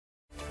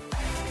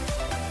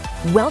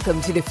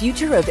Welcome to the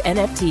Future of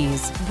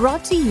NFTs,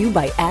 brought to you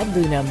by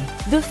Adlunum,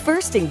 the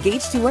first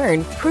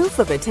engage-to-earn proof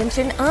of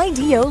attention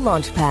IDO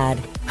launchpad.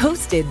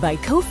 Hosted by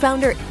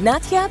co-founder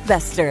Natya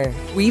Bester,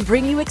 we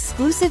bring you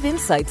exclusive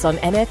insights on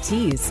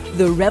NFTs,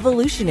 the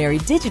revolutionary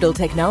digital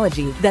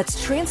technology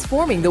that's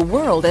transforming the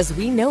world as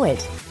we know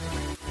it.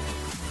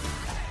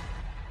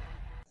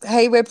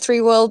 Hey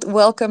Web3 world,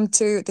 welcome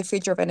to the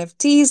Future of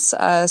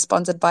NFTs,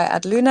 sponsored by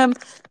Adlunum.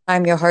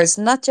 I'm your host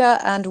Natya,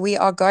 and we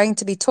are going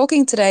to be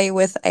talking today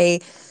with a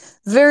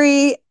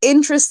very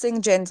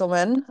interesting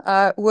gentleman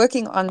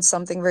working on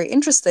something very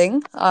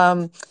interesting.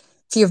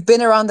 If you've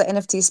been around the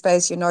NFT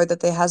space, you know that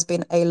there has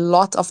been a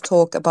lot of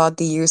talk about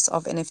the use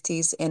of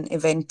NFTs in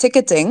event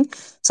ticketing.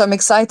 So I'm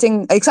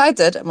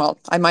excited. Well,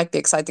 I might be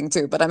exciting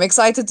too, but I'm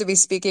excited to be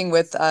speaking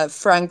with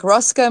Frank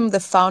Roskam, the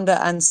founder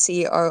and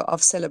CEO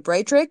of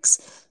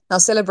Celebratix. Now,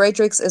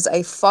 Celebratix is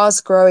a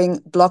fast-growing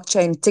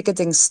blockchain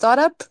ticketing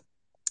startup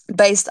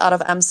based out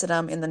of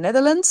Amsterdam in the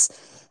Netherlands.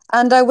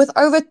 And with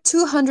over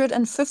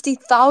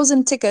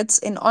 250,000 tickets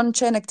in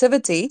on-chain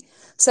activity,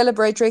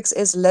 Celebratix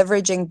is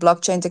leveraging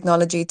blockchain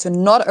technology to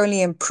not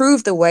only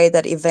improve the way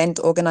that event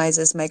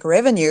organizers make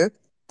revenue,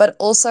 but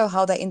also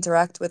how they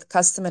interact with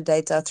customer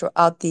data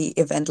throughout the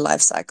event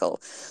lifecycle.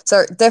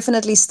 So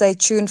definitely stay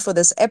tuned for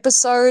this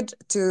episode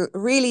to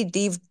really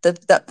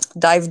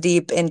dive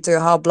deep into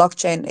how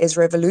blockchain is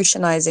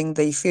revolutionizing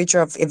the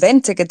future of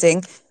event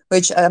ticketing,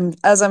 which,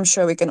 as I'm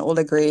sure we can all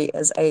agree,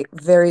 is a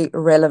very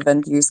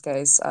relevant use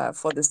case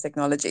for this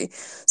technology.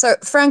 So,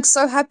 Frank,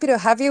 so happy to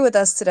have you with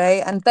us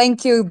today. And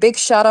thank you. Big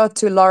shout out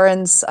to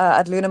Lawrence,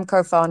 Adlunum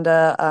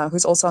co-founder,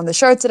 who's also on the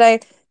show today,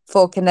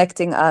 for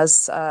connecting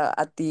us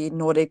at the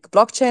Nordic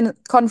Blockchain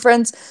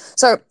Conference.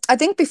 So I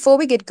think before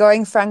we get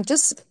going, Frank,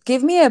 just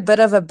give me a bit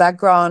of a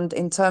background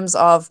in terms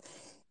of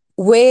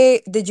where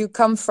did you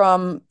come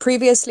from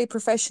previously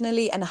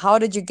professionally, and how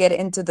did you get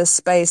into the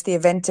space, the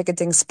event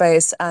ticketing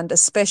space, and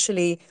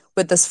especially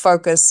with this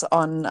focus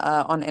on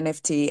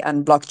NFT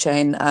and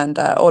blockchain and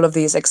all of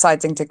these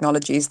exciting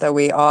technologies that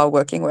we are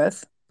working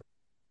with?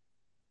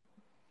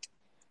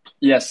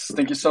 Yes,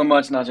 thank you so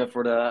much, Naja,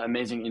 for the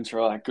amazing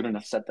intro. I couldn't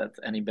have said that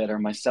any better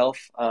myself.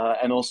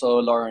 And also,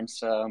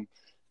 Lawrence,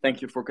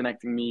 thank you for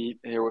connecting me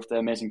here with the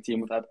amazing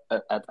team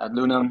at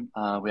Adlunum.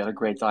 We had a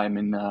great time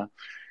in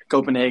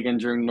Copenhagen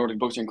during the Nordic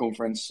Blockchain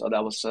Conference, so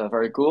that was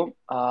very cool.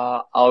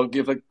 I'll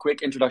give a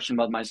quick introduction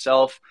about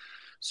myself.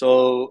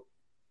 So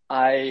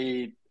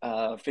I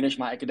finished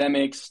my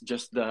academics,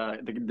 just the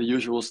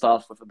usual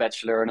stuff with a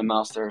bachelor and a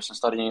master's and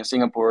studying in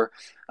Singapore,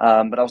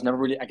 but I was never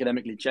really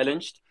academically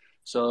challenged.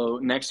 So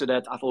next to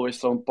that, I've always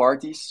thrown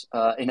parties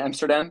in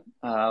Amsterdam.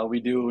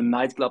 We do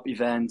nightclub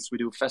events, we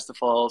do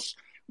festivals,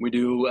 we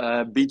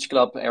do beach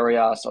club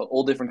areas, so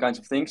all different kinds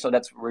of things. So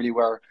that's really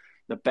where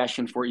the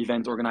passion for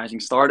event organizing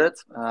started.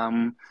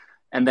 And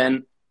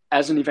then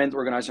as an event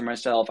organizer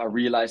myself, I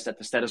realized that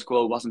the status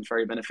quo wasn't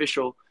very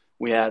beneficial.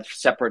 We have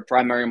separate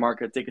primary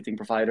market ticketing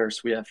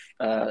providers. We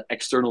have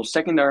external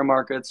secondary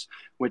markets,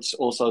 which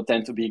also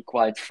tend to be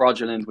quite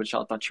fraudulent, which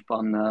I'll touch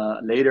upon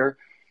later.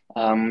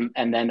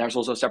 And then there's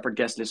also a separate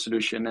guest list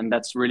solution. And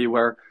that's really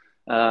where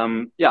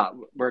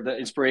the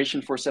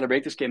inspiration for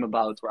Celebratix came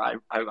about, where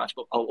I've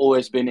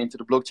always been into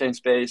the blockchain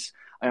space.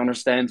 I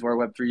understand where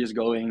Web3 is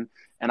going.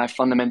 And I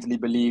fundamentally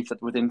believe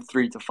that within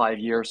 3 to 5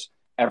 years,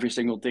 every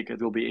single ticket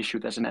will be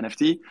issued as an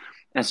NFT.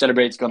 And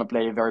Celebratix is going to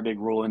play a very big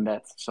role in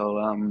that.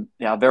 So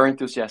very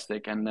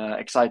enthusiastic and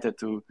excited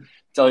to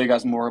tell you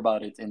guys more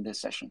about it in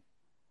this session.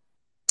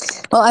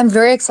 Well, I'm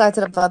very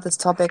excited about this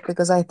topic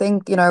because I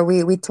think,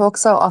 we talk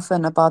so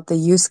often about the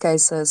use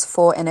cases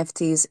for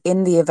NFTs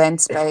in the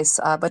event space,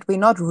 but we're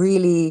not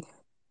really,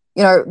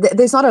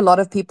 there's not a lot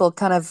of people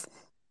kind of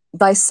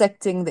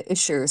dissecting the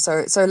issue.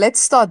 So let's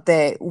start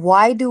there.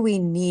 Why do we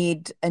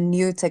need a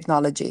new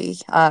technology?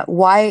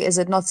 Why is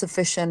it not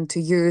sufficient to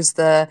use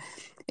the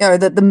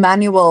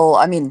manual?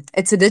 I mean,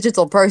 it's a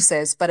digital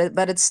process, but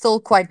it's still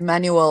quite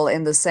manual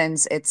in the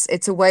sense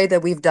it's a way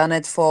that we've done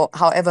it for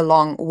however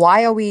long.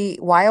 Why are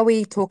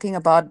we talking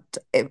about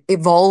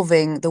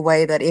evolving the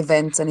way that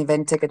events and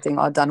event ticketing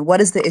are done? What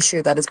is the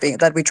issue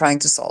that we're trying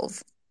to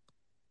solve?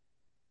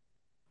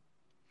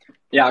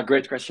 Yeah,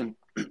 great question.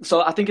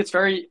 So I think it's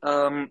very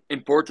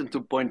important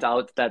to point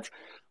out that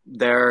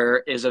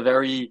there is a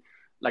very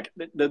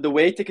the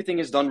way ticketing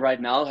is done right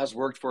now has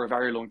worked for a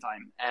very long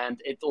time, and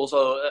it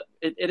also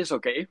it is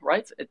okay,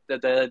 right?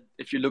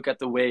 If you look at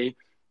the way,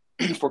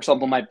 for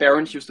example, my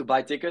parents used to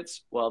buy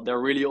tickets. Well,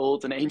 they're really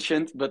old and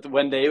ancient, but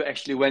when they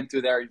actually went to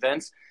their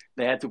events,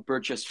 they had to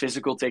purchase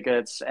physical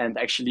tickets and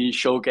actually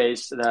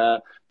showcase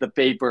the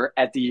paper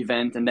at the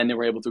event, and then they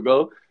were able to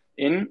go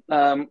in.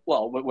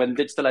 When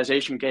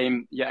digitalization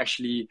came, you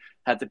actually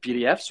had the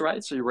PDFs,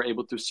 right? So you were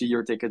able to see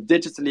your ticket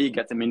digitally,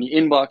 get them in the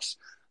inbox.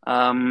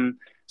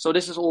 So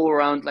this is all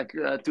around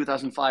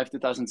 2005,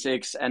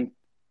 2006, and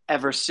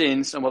ever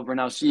since, and what we're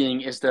now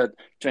seeing is the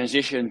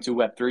transition to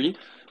Web3,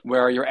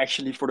 where you're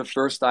actually for the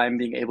first time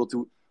being able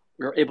to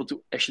you're able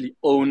to actually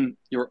own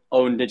your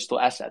own digital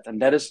asset.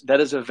 And that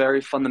is a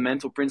very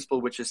fundamental principle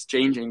which is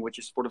changing, which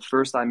is for the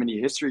first time in the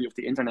history of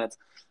the internet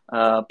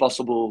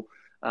possible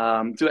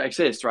to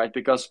exist, right?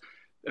 Because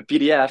a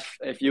PDF,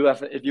 if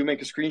you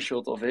make a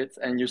screenshot of it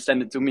and you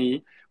send it to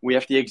me, we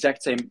have the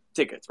exact same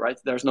ticket, right?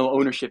 There's no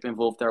ownership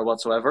involved there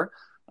whatsoever.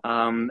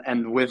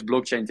 And with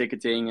blockchain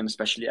ticketing, and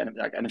especially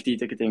like NFT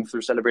ticketing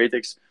through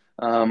Celebratix,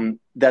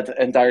 that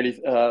entirely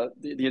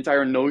the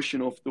entire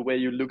notion of the way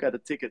you look at a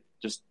ticket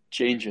just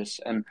changes.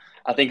 And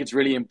I think it's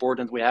really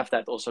important we have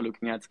that also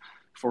looking at,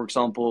 for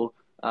example,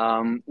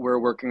 we're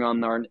working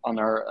on our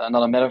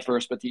not a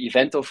metaverse but the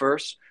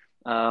eventoverse,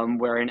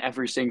 wherein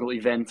every single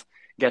event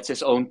gets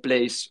its own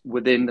place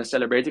within the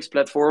Celebratix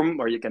platform,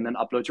 where you can then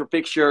upload your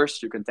pictures,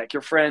 you can tag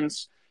your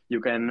friends, you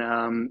can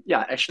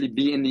actually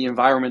be in the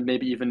environment,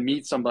 maybe even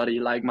meet somebody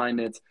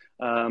like-minded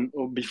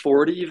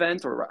before the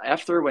event or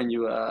after, when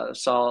you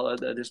saw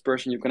this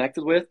person you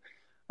connected with.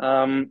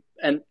 And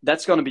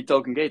that's going to be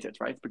token gated,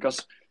 right?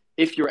 Because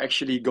if you're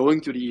actually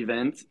going to the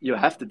event, you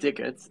have the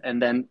ticket, and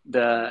then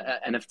the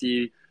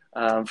NFT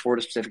for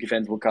the specific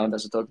event will count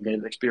as a token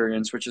gated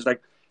experience, which is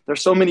like,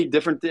 there's so many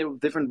different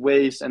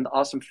ways and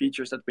awesome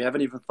features that we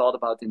haven't even thought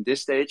about in this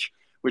stage,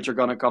 which are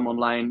going to come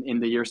online in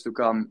the years to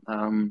come.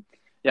 And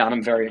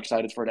I'm very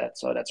excited for that.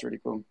 So that's really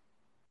cool.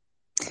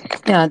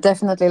 Yeah,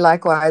 definitely.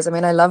 Likewise. I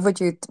mean, I love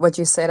what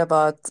you said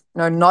about,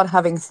 not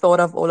having thought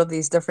of all of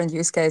these different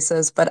use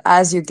cases, but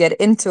as you get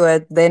into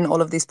it, then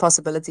all of these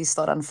possibilities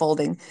start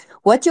unfolding.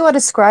 What you are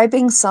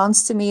describing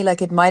sounds to me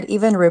like it might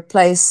even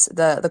replace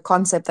the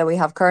concept that we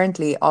have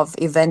currently of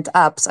event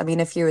apps. I mean,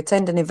 if you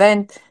attend an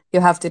event, you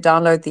have to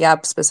download the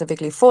app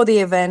specifically for the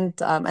event,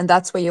 and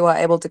that's where you are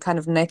able to kind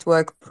of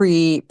network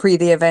pre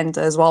the event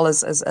as well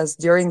as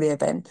during the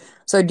event.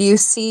 So do you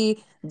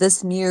see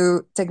this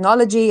new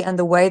technology and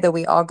the way that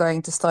we are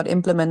going to start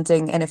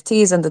implementing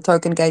NFTs and the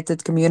token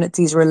gated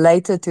communities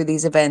related to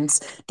these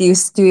events? Do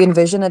you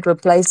envision it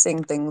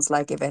replacing things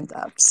like event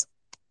apps?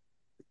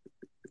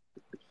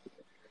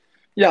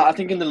 Yeah, I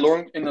think in the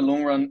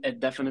long run, it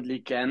definitely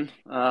can.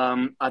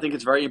 I think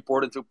it's very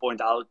important to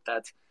point out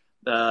that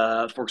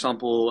for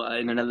example,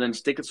 in the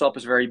Netherlands, TicketSwap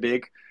is very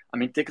big. I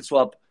mean,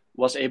 TicketSwap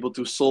was able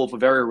to solve a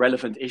very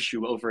relevant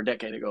issue over a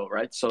decade ago,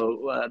 right?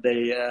 So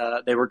they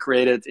were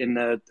created in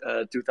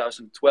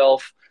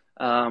 2012,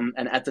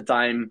 and at the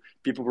time,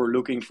 people were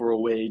looking for a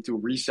way to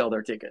resell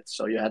their tickets.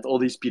 So you had all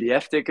these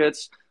PDF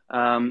tickets,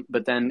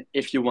 but then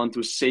if you want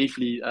to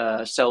safely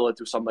sell it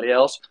to somebody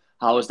else,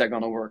 how is that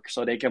going to work?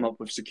 So they came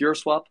up with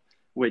SecureSwap,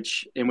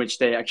 in which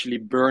they actually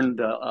burn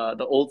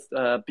the old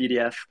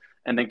PDF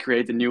and then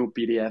create a new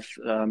PDF.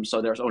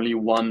 So there's only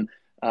one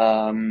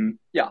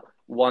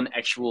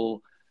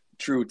actual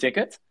true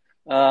ticket.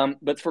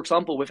 But for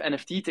example, with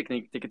NFT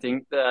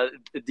ticketing,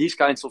 these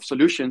kinds of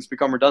solutions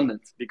become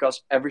redundant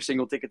because every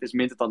single ticket is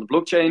minted on the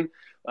blockchain.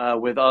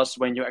 With us,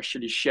 when you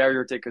actually share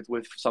your ticket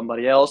with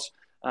somebody else,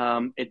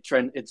 it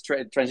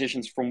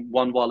transitions from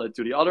one wallet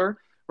to the other,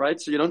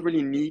 right? So you don't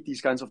really need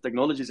these kinds of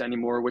technologies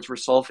anymore, which were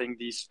solving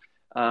these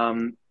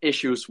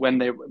issues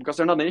because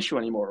they're not an issue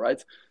anymore,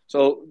 right?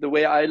 So the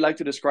way I like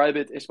to describe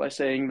it is by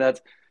saying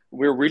that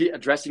we're really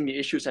addressing the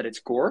issues at its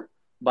core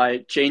by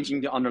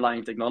changing the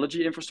underlying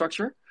technology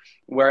infrastructure.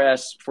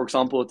 Whereas, for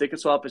example,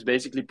 TicketSwap is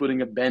basically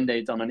putting a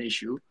band-aid on an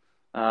issue,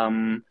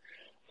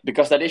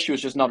 because that issue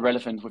is just not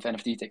relevant with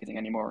NFT ticketing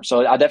anymore.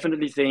 So I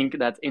definitely think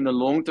that in the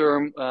long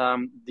term,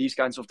 these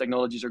kinds of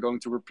technologies are going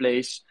to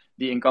replace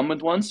the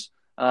incumbent ones.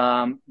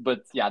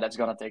 But yeah, that's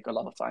going to take a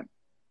lot of time.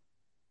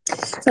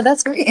 So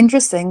that's very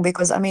interesting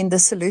because I mean the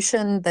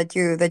solution that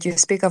you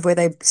speak of where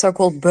they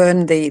so-called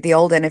burn the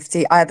old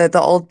NFT, either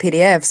the old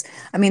PDFs.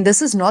 I mean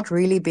this is not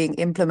really being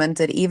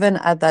implemented even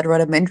at that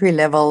rudimentary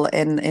level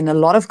in a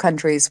lot of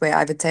countries where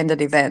I've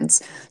attended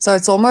events. So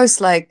it's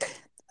almost like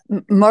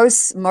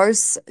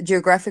most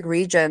geographic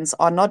regions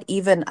are not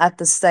even at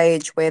the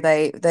stage where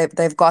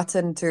they've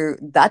gotten to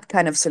that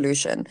kind of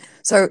solution.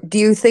 So do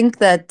you think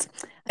that,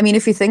 I mean,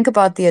 if you think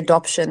about the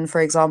adoption,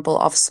 for example,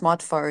 of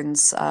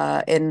smartphones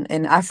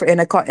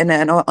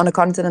on a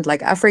continent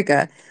like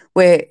Africa,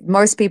 where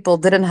most people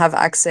didn't have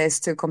access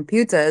to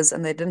computers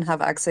and they didn't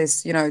have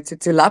access, to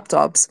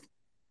laptops,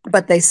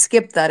 but they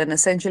skipped that and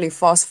essentially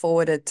fast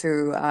forwarded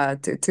to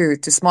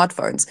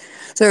smartphones.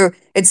 So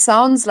it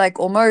sounds like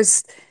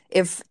almost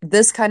if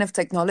this kind of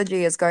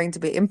technology is going to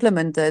be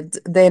implemented,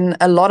 then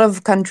a lot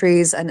of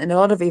countries and a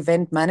lot of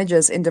event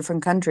managers in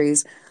different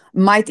countries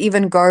might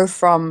even go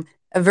from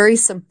a very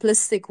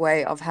simplistic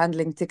way of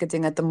handling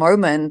ticketing at the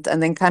moment,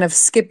 and then kind of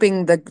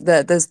skipping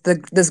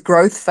this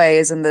growth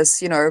phase and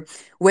this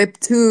Web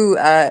 2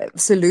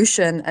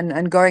 solution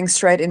and going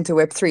straight into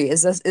Web 3.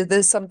 Is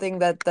this something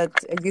that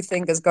you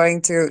think is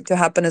going to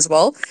happen as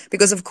well?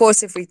 Because of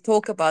course, if we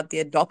talk about the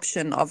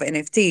adoption of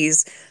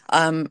NFTs,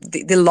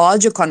 the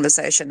larger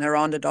conversation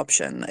around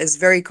adoption is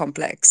very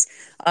complex.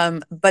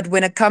 But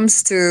when it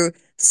comes to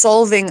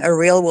solving a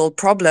real world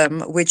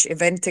problem, which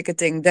event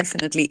ticketing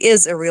definitely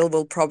is a real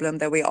world problem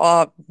that we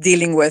are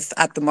dealing with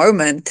at the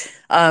moment.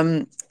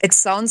 It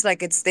sounds like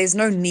there's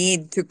no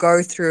need to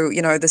go through,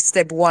 the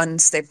step 1,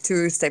 step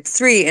 2, step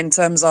 3 in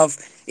terms of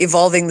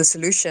evolving the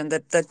solution,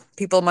 that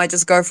people might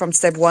just go from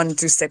step 1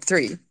 to step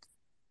 3.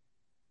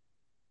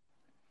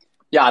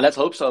 Yeah, let's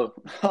hope so.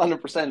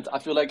 100%. I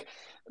feel like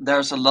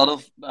there's a lot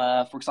of,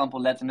 for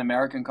example, Latin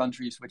American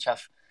countries which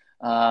have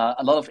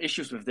a lot of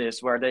issues with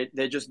this, where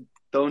they just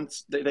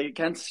they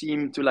can't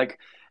seem to like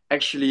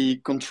actually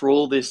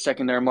control this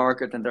secondary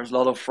market, and there's a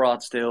lot of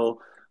fraud still.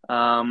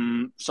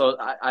 So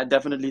I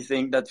definitely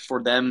think that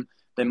for them,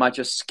 they might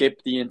just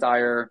skip the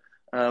entire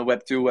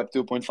Web 2, Web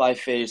 2.5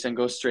 phase and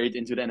go straight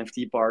into the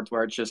NFT part,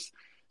 where it's just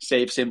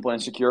safe, simple,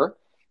 and secure.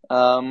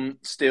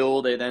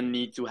 Still, they then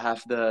need to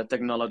have the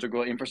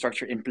technological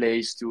infrastructure in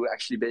place to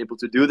actually be able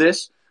to do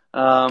this.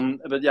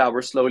 But yeah,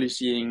 we're slowly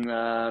seeing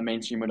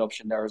mainstream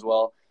adoption there as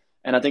well.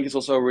 And I think it's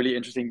also a really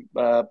interesting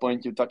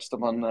point you touched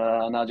upon,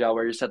 Nadia,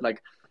 where you said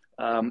like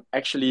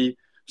actually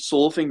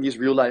solving these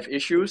real life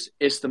issues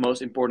is the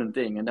most important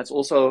thing. And that's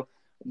also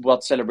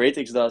what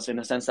Celebratix does, in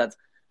the sense that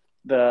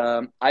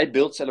I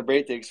built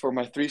Celebratix for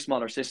my 3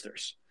 smaller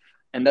sisters.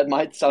 And that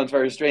might sound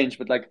very strange,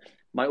 but like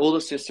my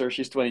oldest sister,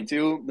 she's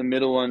 22, the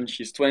middle one,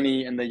 she's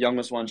 20, and the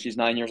youngest one, she's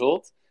 9 years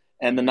old.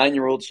 And the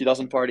 9-year-old, she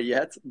doesn't party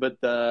yet, but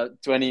the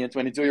 20 and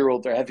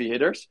 22-year-old are heavy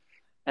hitters.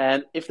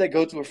 And if they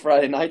go to a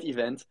Friday night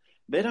event,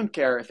 they don't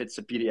care if it's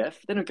a PDF,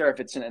 they don't care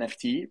if it's an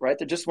NFT, right?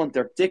 They just want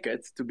their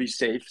ticket to be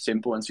safe,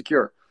 simple, and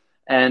secure.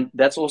 And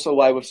that's also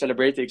why with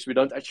Celebratix, we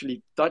don't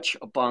actually touch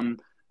upon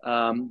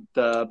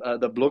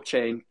the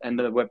blockchain and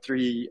the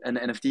Web3 and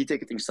NFT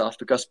ticketing stuff,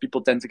 because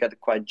people tend to get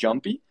quite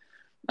jumpy.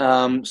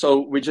 So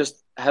we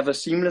just have a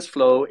seamless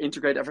flow,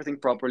 integrate everything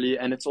properly,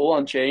 and it's all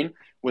on chain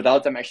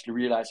without them actually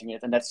realizing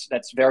it. And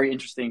that's very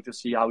interesting to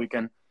see how we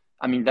can.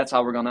 I mean, that's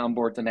how we're going to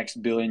onboard the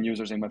next billion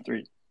users in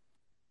Web3.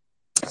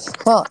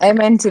 Well,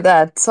 amen to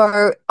that.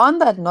 So on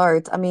that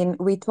note, I mean,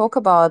 we talk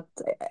about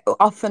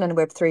often in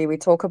Web3, we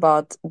talk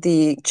about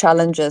the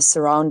challenges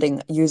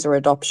surrounding user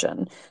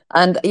adoption.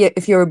 And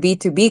if you're a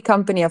B2B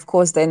company, of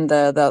course, then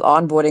the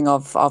onboarding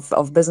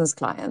of business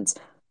clients.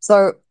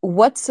 So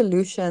what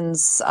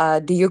solutions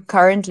do you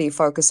currently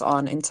focus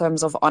on in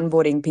terms of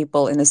onboarding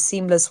people in a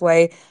seamless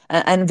way?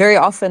 And very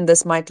often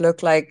this might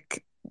look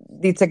like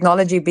the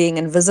technology being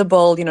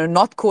invisible,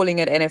 not calling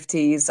it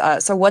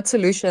NFTs. So what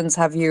solutions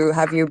have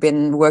you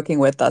been working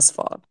with thus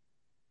far?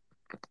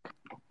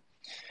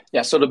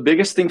 Yeah, so the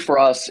biggest thing for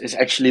us is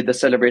actually the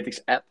Celebratix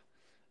app.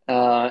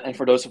 And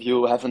for those of you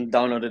who haven't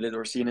downloaded it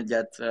or seen it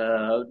yet,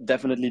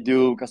 definitely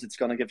do, because it's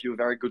going to give you a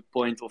very good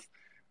point of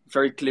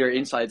very clear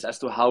insights as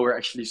to how we're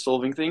actually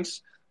solving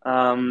things,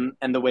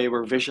 and the way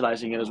we're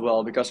visualizing it as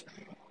well. Because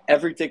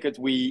every ticket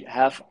we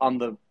have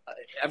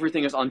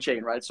everything is on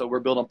chain, right? So we're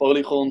built on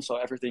Polygon, so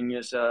everything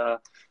is an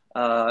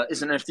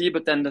NFT.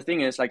 But then the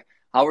thing is, like,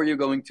 how are you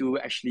going to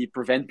actually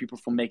prevent people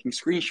from making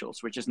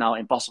screenshots, which is now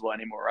impossible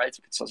anymore, right?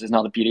 It's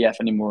not a PDF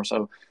anymore.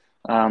 So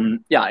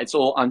yeah, it's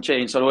all on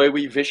chain. So the way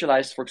we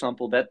visualize, for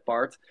example, that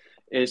part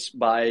is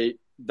by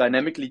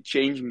dynamically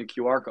changing the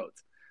QR code.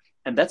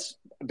 And that's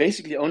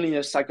basically only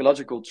a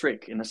psychological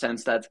trick, in the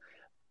sense that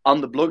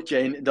on the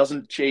blockchain, it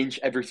doesn't change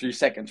every 3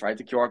 seconds, right?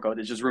 The QR code,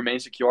 it just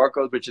remains a QR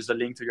code, which is a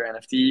link to your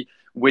NFT,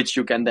 which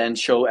you can then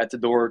show at the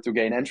door to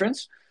gain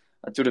entrance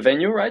to the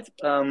venue, right?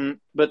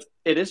 But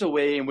it is a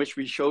way in which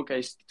we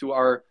showcase to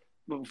our,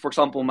 for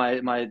example, my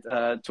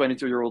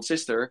 22-year-old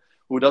sister,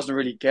 who doesn't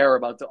really care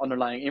about the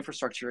underlying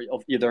infrastructure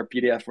of either a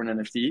PDF or an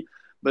NFT,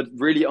 but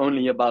really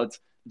only about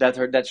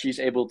that she's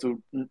able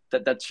to,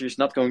 that she's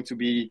not going to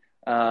be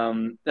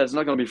that's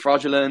not going to be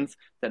fraudulent,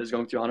 that is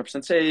going to be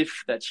 100%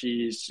 safe, that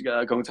she's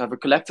going to have a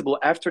collectible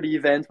after the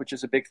event, which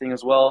is a big thing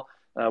as well.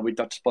 We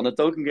touched upon the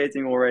token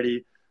gating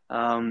already.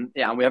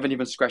 Yeah, we haven't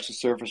even scratched the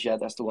surface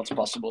yet as to what's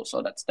possible.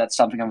 So that's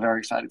something I'm very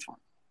excited for.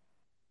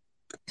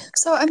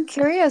 So I'm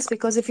curious,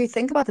 because if you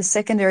think about the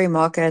secondary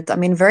market, I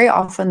mean, very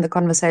often the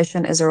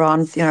conversation is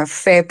around,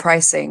 fair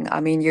pricing. I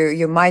mean,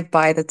 you might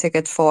buy the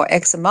ticket for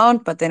X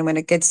amount, but then when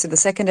it gets to the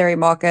secondary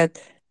market,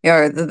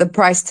 the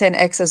price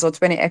 10x's or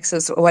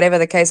 20x's or whatever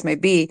the case may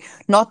be.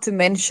 Not to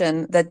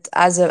mention that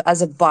as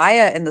a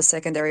buyer in the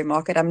secondary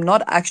market, I'm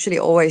not actually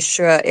always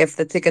sure if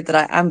the ticket that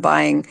I am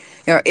buying,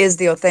 is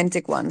the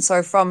authentic one.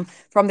 So from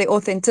the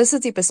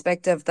authenticity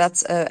perspective,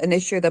 that's an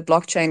issue that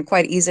blockchain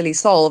quite easily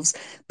solves.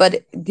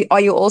 But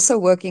are you also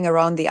working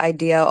around the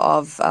idea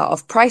of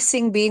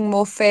pricing being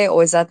more fair,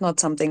 or is that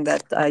not something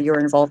that you're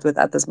involved with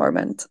at this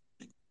moment?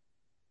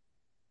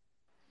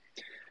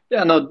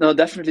 Yeah, no,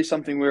 definitely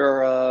something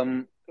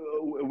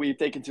we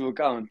take into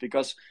account,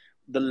 because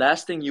the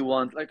last thing you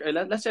want, like,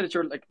 let's say that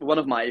you're like one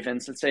of my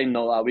events. Let's say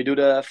NOAH, we do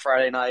the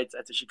Friday night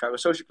at the Chicago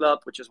Social Club,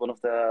 which is one of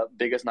the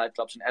biggest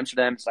nightclubs in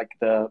Amsterdam. It's like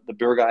the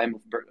Burgheim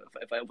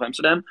of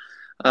Amsterdam.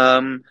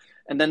 And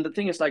then the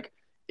thing is, like,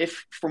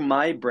 if for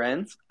my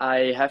brand,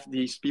 I have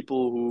these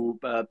people who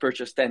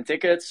purchase 10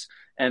 tickets,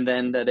 and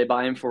then they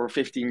buy them for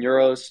 15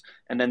 euros,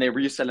 and then they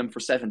resell them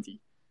for 70.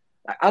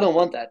 I don't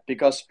want that,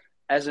 because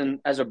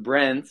as a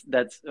brand,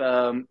 that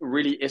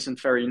really isn't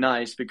very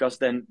nice, because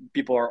then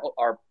people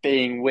are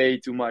paying way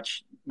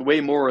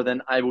more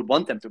than I would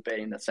want them to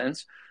pay in that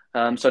sense.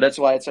 So that's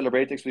why at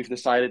Celebratix we've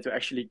decided to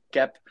actually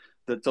cap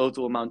the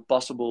total amount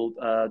possible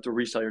to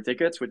resell your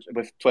tickets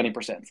with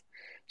 20%.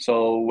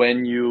 So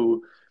when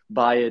you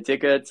buy a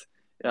ticket,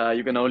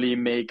 you can only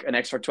make an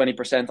extra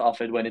 20%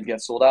 off it when it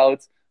gets sold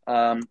out.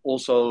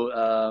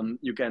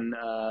 You can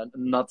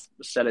not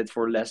sell it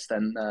for less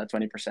than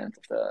 20%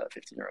 of the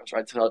 €15,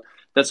 right? So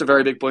that's a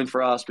very big point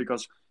for us,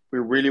 because we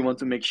really want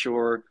to make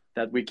sure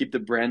that we keep the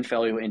brand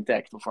value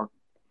intact of our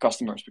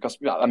customers. Because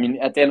I mean,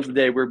 at the end of the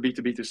day, we're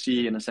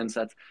B2B2C in the sense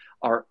that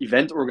our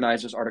event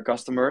organizers are the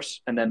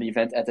customers, and then the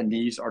event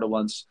attendees are the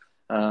ones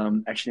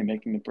actually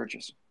making the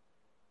purchase.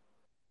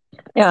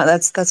 Yeah,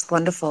 that's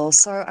wonderful.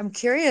 So I'm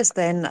curious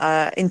then,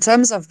 in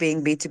terms of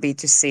being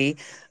B2B2C,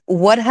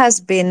 what has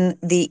been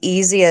the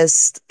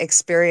easiest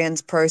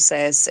experience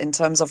process in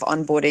terms of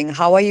onboarding?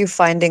 How are you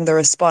finding the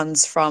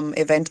response from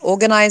event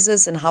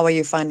organizers, and how are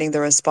you finding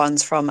the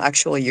response from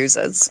actual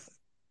users?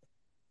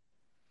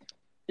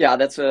 Yeah,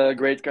 that's a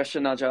great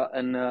question, Naja.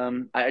 And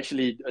I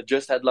actually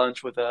just had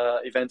lunch with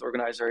an event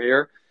organizer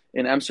here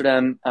in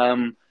Amsterdam.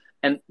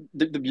 And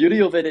the beauty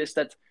of it is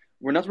that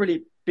we're not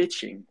really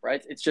pitching,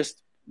 right? It's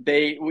just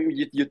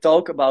you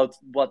talk about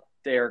what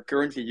they're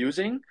currently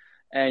using,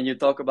 and you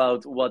talk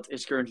about what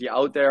is currently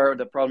out there,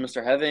 the problems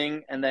they're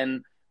having, and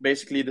then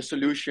basically the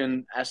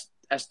solution as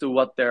to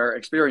what they're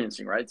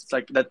experiencing, right? It's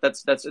like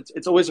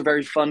it's always a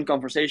very fun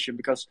conversation,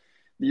 because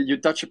you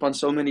touch upon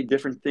so many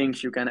different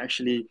things you can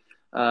actually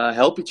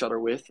help each other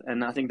with.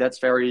 And I think that's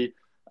very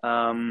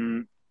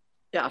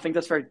I think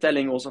that's very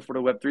telling also for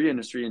the Web3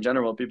 industry in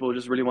general. People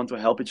just really want to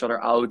help each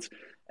other out,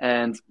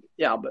 and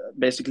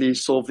basically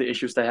solve the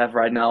issues they have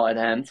right now at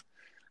hand.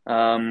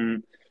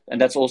 And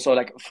that's also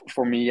like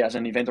for me as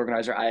an event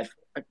organizer, I have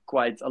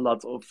quite a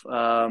lot of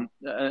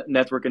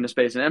network in the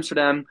space in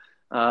Amsterdam.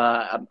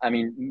 I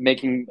mean,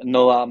 making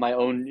Noah my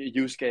own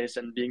use case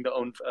and being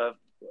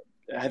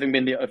having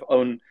been the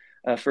own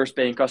first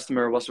paying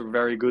customer was a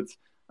very good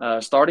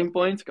starting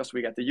point, because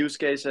we get the use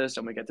cases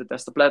and we get to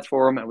test the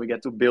platform and we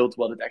get to build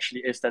what it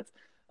actually is that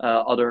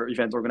other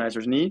event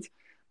organizers need.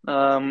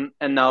 And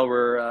now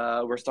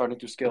we're starting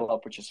to scale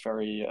up, which is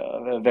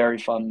a very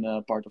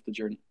fun part of the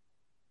journey.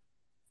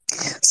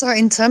 So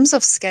in terms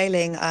of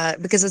scaling,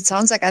 because it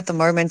sounds like at the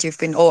moment you've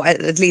been, or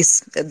at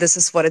least this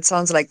is what it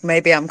sounds like,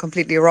 maybe I'm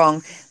completely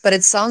wrong, but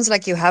it sounds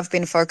like you have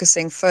been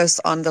focusing first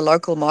on the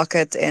local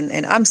market in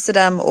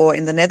Amsterdam or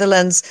in the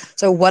Netherlands.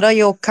 So what is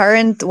your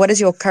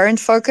current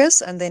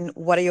focus? And then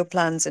what are your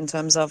plans in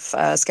terms of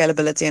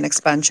scalability and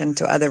expansion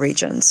to other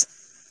regions?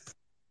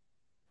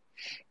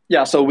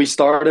 Yeah, so we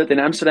started in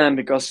Amsterdam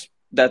because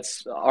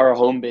that's our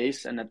home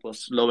base, and that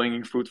was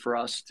low-hanging fruit for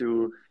us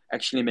to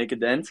actually make a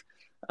dent.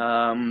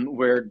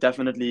 We're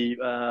definitely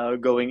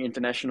going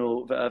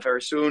international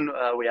very soon.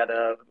 We had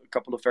a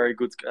couple of very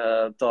good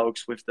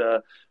talks with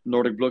the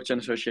Nordic Blockchain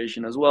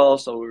Association as well.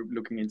 So we're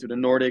looking into the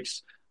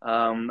Nordics.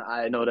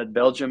 I know that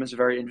Belgium is a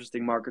very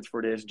interesting market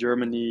for this.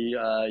 Germany,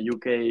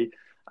 UK.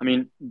 I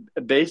mean,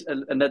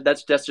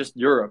 that's just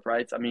Europe,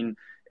 right? I mean,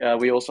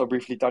 we also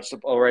briefly touched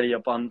already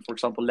upon, for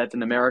example,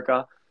 Latin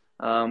America.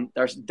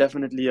 There's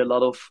definitely a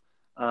lot of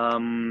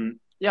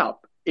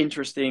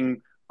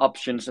interesting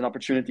options and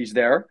opportunities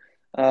there.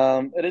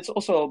 And it's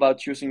also about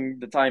choosing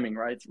the timing,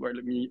 right? Where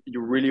you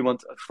really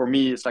want. For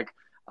me, it's like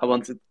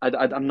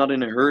I'm not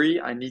in a hurry.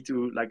 I need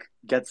to like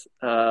get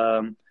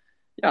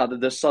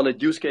the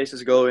solid use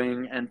cases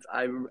going, and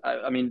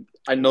I mean,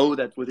 I know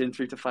that within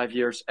 3 to 5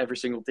 years, every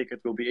single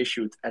ticket will be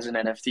issued as an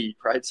NFT,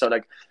 right? So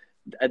like,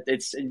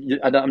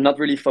 I'm not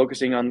really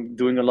focusing on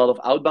doing a lot of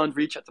outbound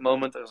reach at the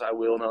moment, as I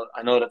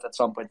know that at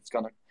some point it's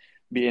gonna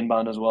be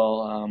inbound as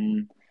well,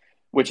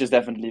 which is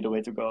definitely the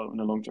way to go in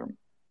the long term.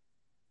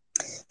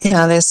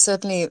 Yeah, there's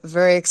certainly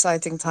very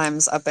exciting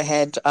times up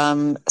ahead,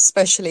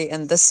 especially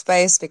in this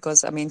space,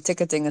 because I mean,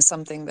 ticketing is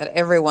something that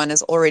everyone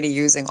is already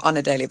using on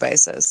a daily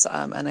basis.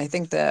 And I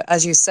think that,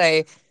 as you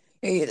say,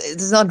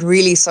 there's not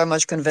really so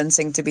much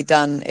convincing to be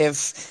done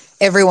if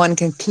everyone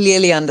can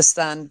clearly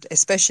understand,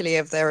 especially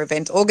if they're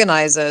event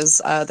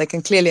organizers, they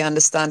can clearly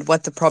understand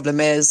what the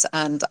problem is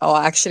and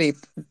are actually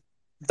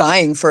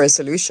dying for a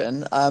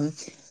solution.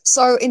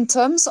 So in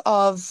terms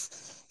of,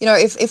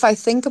 if I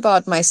think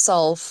about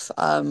myself,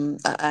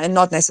 and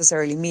not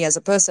necessarily me as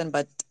a person,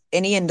 but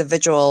any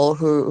individual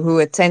who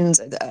attends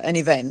an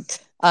event,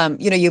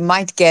 you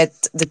might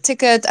get the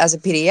ticket as a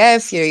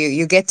PDF.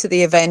 You get to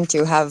the event,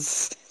 you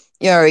have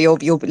your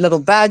little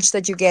badge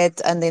that you get,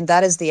 and then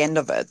that is the end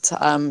of it.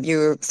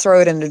 You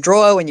throw it in the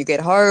drawer when you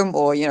get home,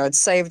 or it's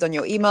saved on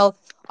your email.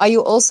 Are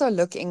you also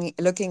looking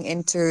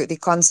into the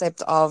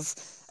concept of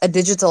a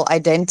digital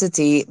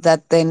identity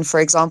that then, for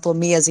example,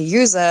 me as a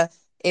user,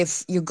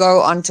 if you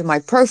go onto my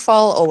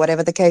profile or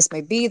whatever the case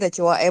may be, that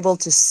you are able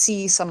to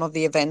see some of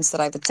the events that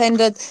I've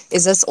attended?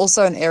 Is this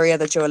also an area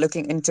that you are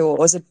looking into,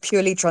 or is it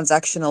purely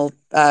transactional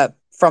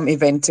from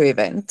event to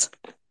event?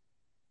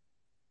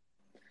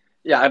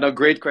 Yeah, I know,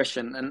 great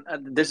question.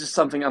 And this is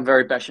something I'm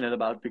very passionate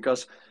about,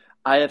 because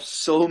I have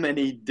so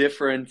many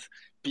different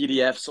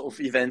PDFs of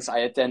events I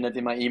attended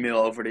in my email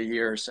over the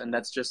years, and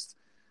that's just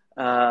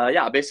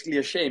basically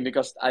a shame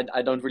because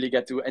I don't really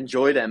get to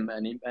enjoy them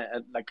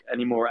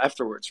anymore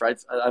afterwards, right?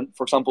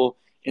 For example,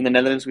 in the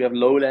Netherlands we have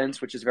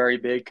Lowlands, which is very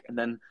big, and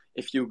then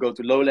if you go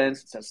to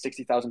Lowlands, it says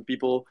 60,000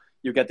 people.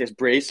 You get this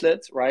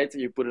bracelet, right?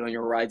 You put it on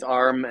your right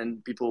arm,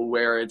 and people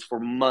wear it for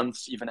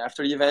months, even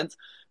after the event.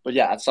 But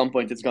yeah, at some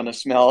point it's gonna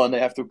smell, and they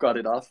have to cut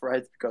it off,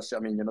 right? Because I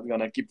mean, you're not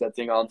gonna keep that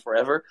thing on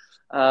forever.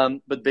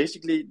 But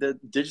basically, the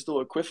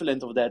digital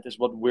equivalent of that is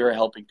what we're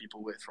helping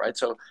people with, right?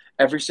 So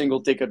every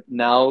single ticket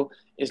now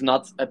is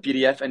not a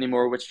PDF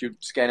anymore, which you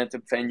scan at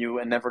the venue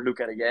and never look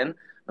at again.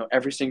 No,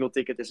 every single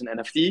ticket is an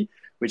NFT,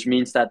 which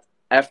means that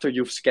after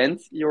you've scanned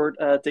your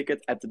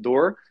ticket at the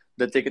door,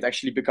 the ticket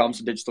actually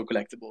becomes a digital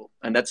collectible.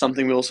 And that's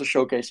something we also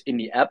showcase in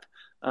the app,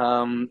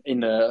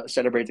 in the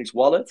Celebratix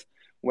wallet,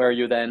 where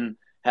you then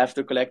have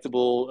the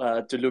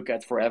collectible to look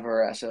at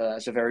forever as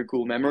a very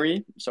cool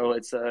memory. So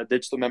it's a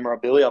digital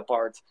memorabilia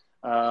part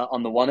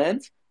on the one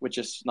end, which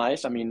is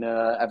nice. I mean,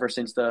 ever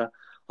since the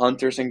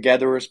hunters and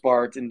gatherers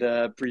part in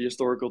the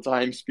prehistorical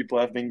times, people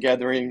have been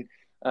gathering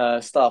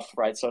stuff,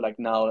 right? So like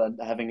now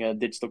having a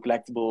digital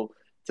collectible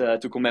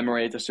to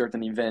commemorate a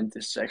certain event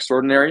is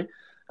extraordinary.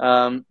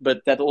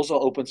 But that also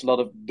opens a lot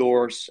of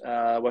doors,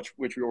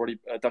 which we already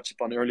touched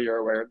upon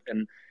earlier, where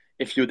and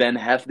if you then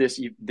have this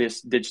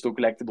digital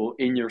collectible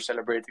in your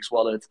Celebratix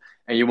wallet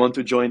and you want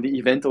to join the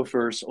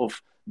eventiverse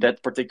of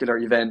that particular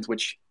event,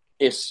 which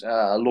is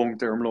long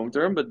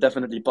term, but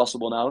definitely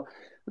possible now,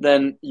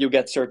 then you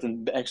get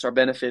certain extra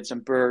benefits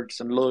and perks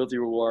and loyalty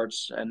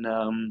rewards. And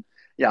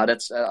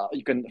that's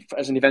you can,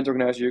 as an event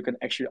organizer, you can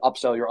actually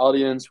upsell your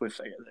audience with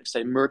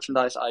say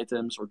merchandise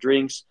items or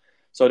drinks.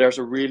 So there's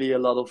a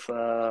lot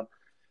of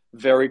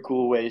very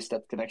cool ways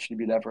that can actually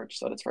be leveraged.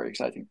 So that's very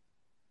exciting.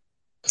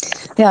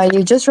 Yeah,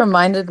 you just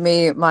reminded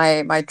me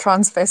my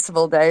trans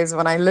festival days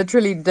when I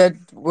literally did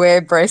wear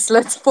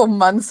bracelets for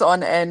months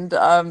on end.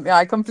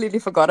 I completely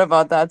forgot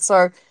about that.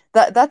 So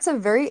that's a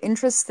very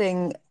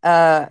interesting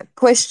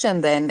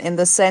question then, in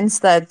the sense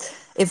that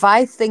if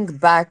I think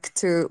back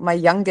to my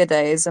younger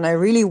days and I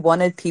really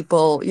wanted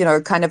people,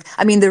 kind of,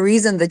 I mean, the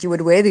reason that you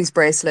would wear these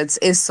bracelets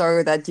is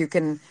so that you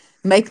can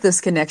make this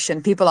connection.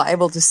 People are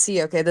able to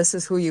see, okay, this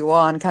is who you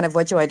are and kind of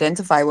what you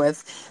identify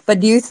with. But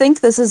do you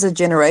think this is a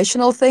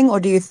generational thing, or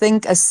do you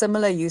think a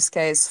similar use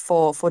case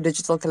for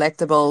digital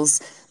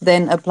collectibles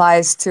then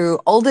applies to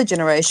older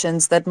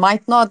generations that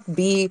might not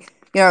be,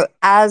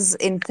 as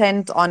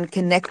intent on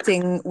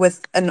connecting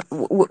with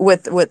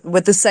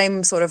with the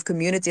same sort of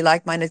community,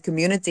 like-minded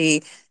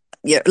community,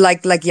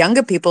 like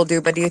younger people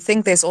do? But do you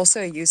think there's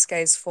also a use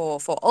case for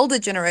older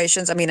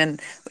generations? I mean,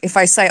 and if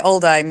I say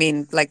older, I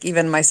mean like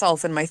even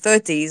myself in my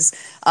 30s,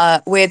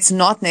 where it's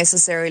not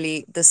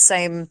necessarily the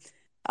same,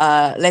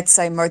 let's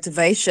say,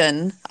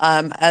 motivation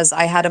as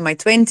I had in my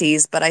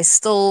 20s, but I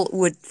still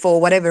would, for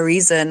whatever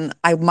reason,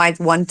 I might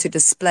want to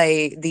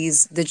display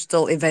these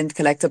digital event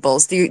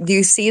collectibles. Do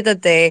you see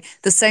that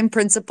the same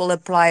principle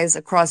applies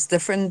across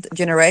different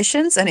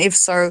generations? And if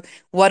so,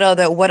 what are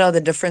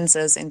the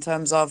differences in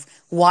terms of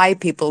why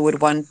people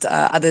would want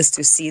others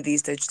to see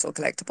these digital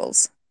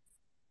collectibles?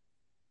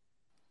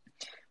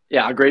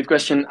 Yeah, great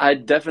question. I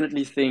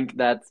definitely think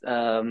that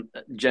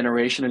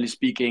generationally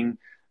speaking,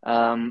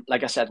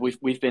 like I said,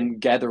 we've been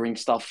gathering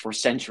stuff for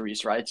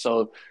centuries, right?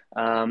 So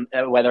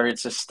whether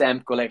it's a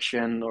stamp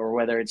collection or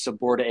whether it's a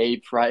Bored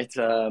Ape, right?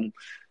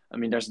 I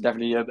mean, there's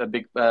definitely a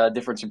big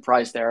difference in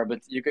price there,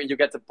 but you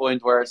get the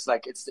point where it's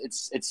like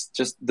it's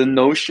just the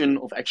notion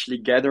of actually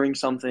gathering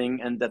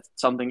something and that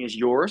something is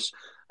yours.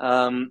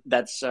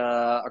 That's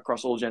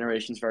across all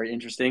generations very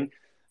interesting.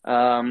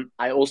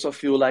 I also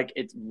feel like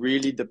it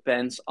really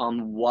depends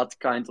on what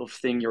kind of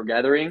thing you're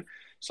gathering.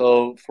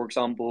 So, for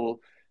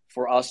example,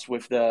 for us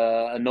with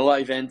the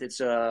NOAA event, it's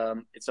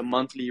a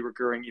monthly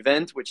recurring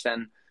event, which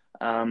then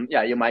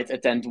you might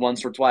attend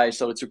once or twice.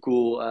 So it's a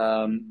cool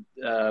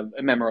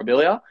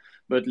memorabilia.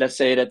 But let's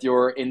say that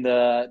you're in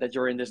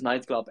this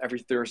nightclub every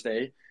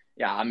Thursday.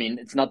 Yeah, I mean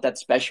it's not that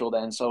special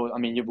then. So I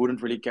mean you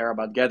wouldn't really care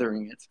about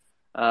gathering it.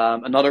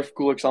 Another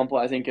cool example,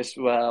 I think, is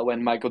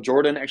when Michael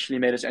Jordan actually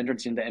made his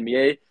entrance in the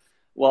NBA.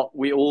 Well,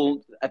 we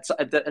all at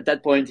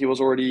that point he was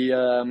already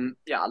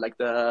like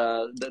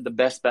the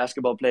best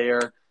basketball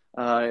player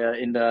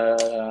in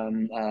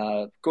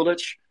the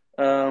college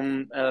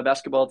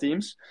basketball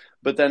teams.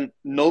 But then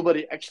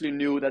nobody actually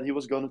knew that he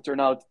was going to turn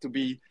out to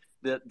be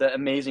the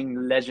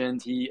amazing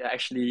legend he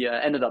actually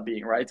ended up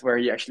being, right? Where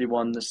he actually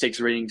won the 6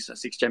 rings,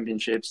 6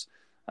 championships.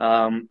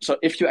 So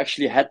if you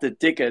actually had the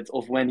ticket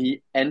of when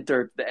he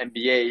entered the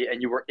NBA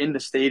and you were in the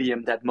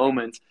stadium that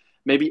moment,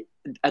 maybe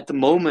at the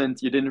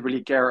moment you didn't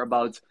really care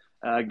about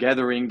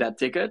gathering that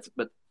ticket,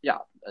 but yeah,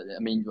 I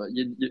mean,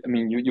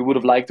 you would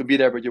have liked to be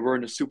there, but you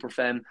weren't a super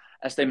fan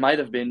as they might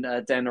have been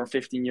 10 or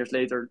 15 years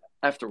later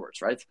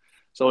afterwards, right?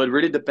 So it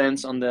really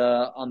depends on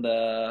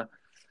the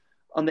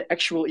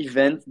actual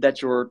event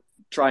that you're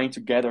trying to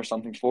gather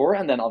something for,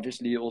 and then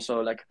obviously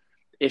also like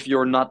if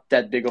you're not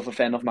that big of a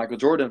fan of Michael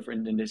Jordan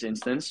in this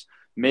instance,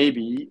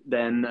 maybe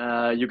then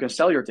you can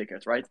sell your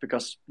ticket, right?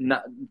 Because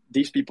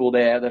these people,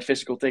 they have the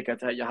physical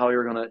ticket, how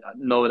you're gonna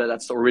know that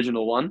that's the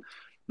original one.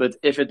 But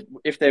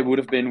if they would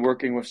have been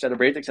working with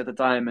Celebratix at the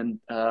time, and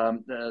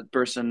the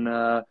person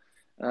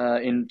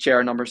in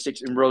chair number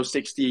 6 in row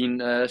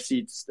 16,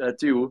 seats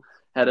 2,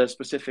 had a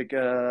specific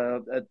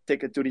a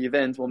ticket to the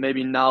event, well,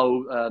 maybe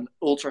now an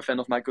ultra fan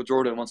of Michael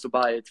Jordan wants to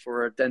buy it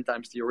for 10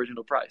 times the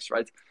original price,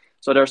 right?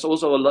 So there's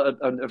also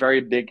a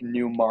very big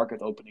new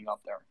market opening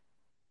up there.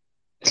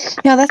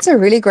 Yeah, that's a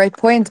really great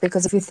point,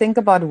 because if you think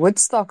about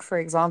Woodstock, for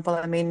example,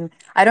 I mean,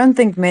 I don't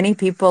think many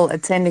people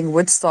attending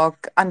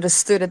Woodstock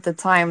understood at the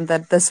time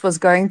that this was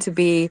going to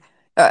be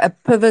a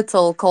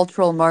pivotal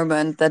cultural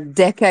moment that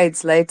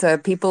decades later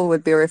people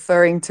would be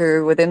referring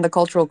to within the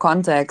cultural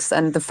context.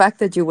 And the fact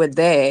that you were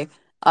there,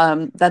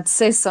 that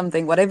says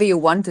something, whatever you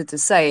wanted to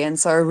say. And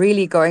so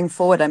really going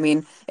forward, I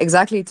mean,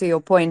 exactly to your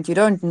point, you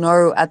don't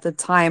know at the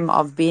time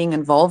of being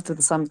involved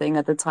with something,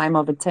 at the time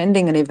of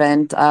attending an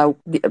event,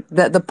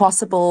 the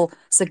possible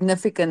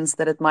significance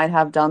that it might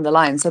have down the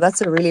line. So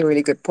that's a really,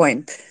 really good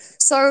point.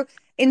 So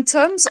in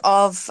terms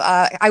of,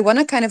 I want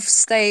to kind of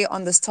stay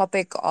on this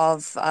topic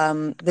of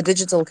the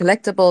digital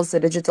collectibles, the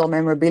digital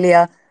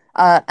memorabilia,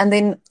 and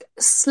then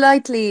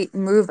slightly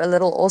move a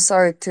little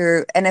also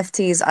to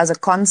NFTs as a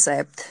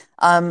concept.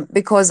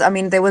 Because, I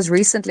mean, there was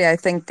recently, I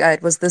think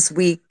it was this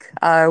week,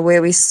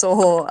 where we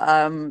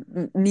saw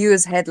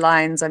news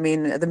headlines. I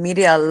mean, the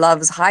media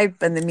loves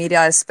hype, and the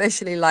media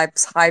especially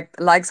likes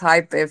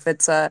hype if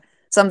it's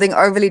something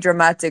overly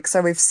dramatic.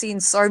 So we've seen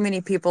so many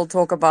people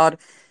talk about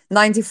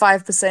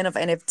 95% of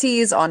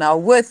NFTs are now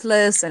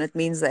worthless, and it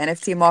means the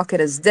NFT market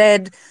is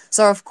dead.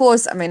 So, of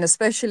course, I mean,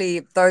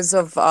 especially those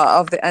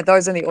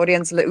those in the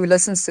audience who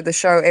listens to the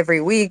show every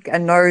week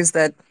and knows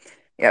that,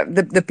 yeah,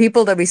 the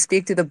people that we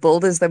speak to, the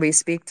builders that we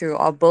speak to,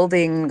 are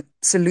building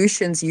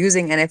solutions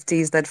using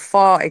NFTs that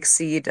far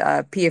exceed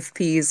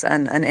PFPs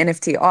and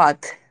NFT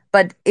art.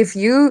 But if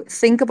you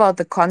think about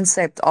the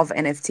concept of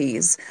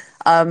NFTs,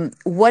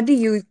 what do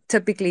you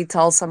typically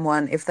tell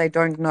someone if they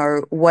don't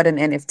know what an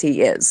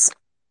NFT is?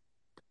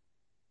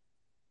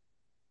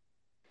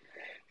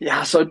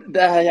 Yeah, so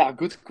yeah,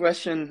 good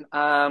question.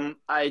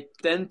 I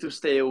tend to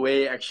stay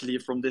away actually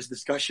from this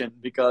discussion,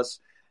 because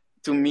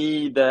to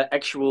me the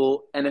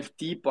actual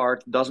NFT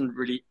part doesn't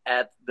really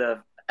add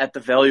the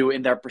value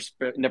in their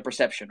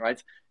perception,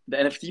 right? The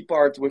NFT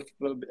part, with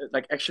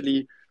like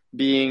actually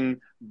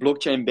being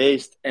blockchain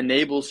based,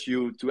 enables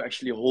you to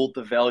actually hold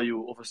the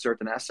value of a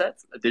certain asset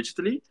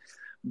digitally,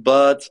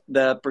 but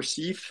the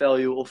perceived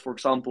value of, for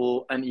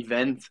example, an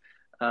event,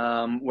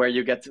 where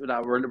you get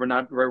we're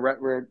not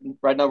we're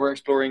right now we're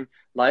exploring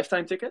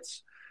lifetime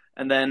tickets,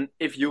 and then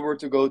if you were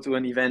to go to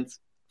an event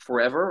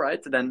forever,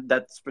 right, then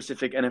that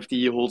specific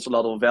NFT holds a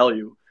lot of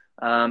value.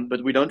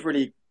 But we don't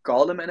really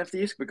call them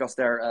NFTs because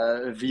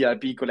they're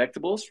VIP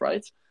collectibles,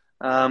 right?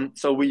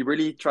 So we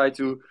really try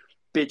to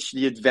pitch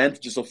the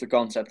advantages of the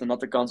concept and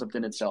not the concept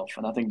in itself,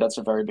 and I think that's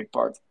a very big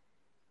part.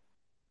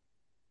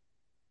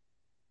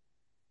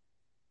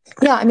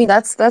 Yeah, I mean,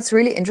 that's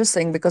really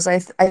interesting, because I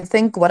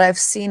think what I've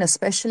seen,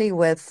 especially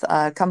with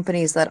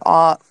companies that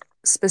are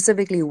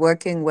specifically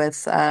working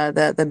with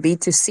the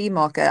B2C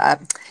market,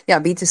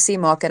 B2C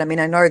market. I mean,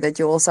 I know that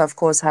you also, of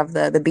course, have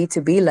the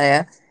B2B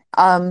layer,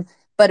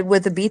 but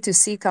with the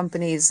B2C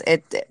companies,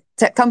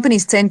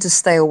 companies tend to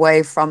stay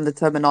away from the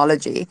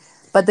terminology.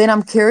 But then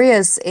I'm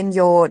curious, in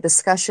your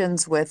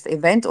discussions with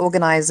event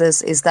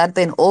organizers, is that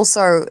then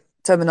also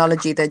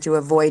terminology that you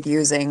avoid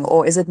using,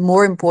 or is it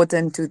more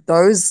important to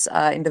those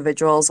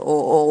individuals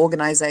or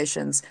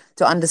organizations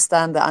to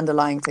understand the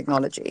underlying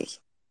technology?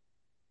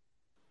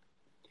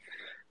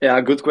 Yeah,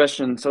 good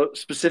question. So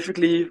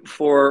specifically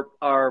for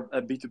our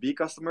B2B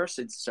customers,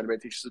 since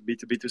Celebratix is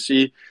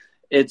B2B2C,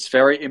 it's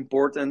very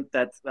important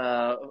that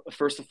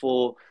first of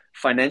all,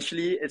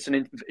 financially, it's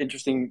an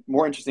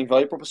more interesting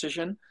value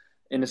proposition,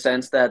 in the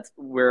sense that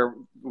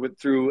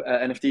through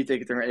NFT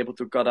ticketing, we're able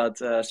to cut out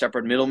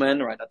separate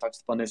middlemen. Right, I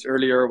touched upon this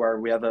earlier, where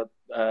we have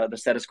the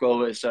status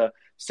quo is a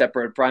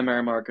separate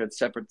primary market,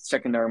 separate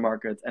secondary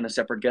market, and a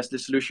separate guest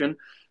list solution.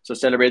 So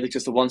Celebratix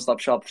is the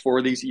one-stop shop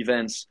for these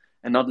events,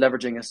 and not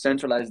leveraging a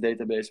centralized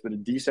database, but a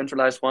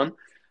decentralized one.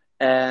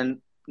 And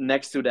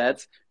next to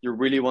that, you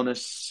really want a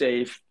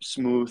safe,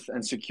 smooth,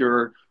 and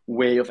secure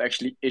way of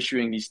actually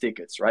issuing these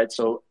tickets, right?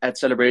 So at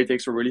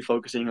Celebratix, we're really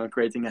focusing on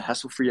creating a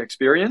hassle-free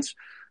experience.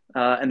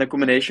 And the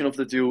combination of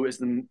the two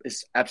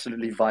is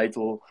absolutely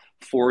vital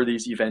for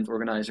these event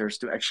organizers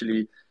to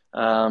actually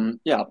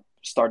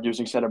start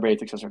using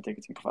Celebratix as our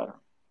ticketing provider.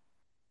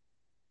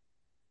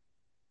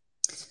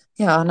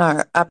 Yeah,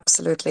 no,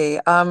 absolutely.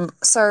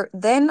 So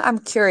then I'm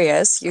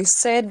curious, you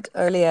said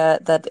earlier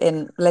that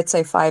in, let's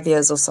say, 5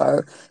 years or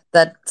so,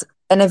 that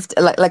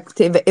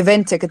NFT,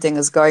 event ticketing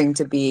is going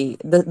to be,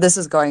 this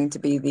is going to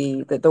be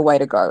the way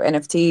to go.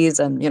 NFTs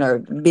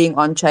and, being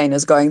on chain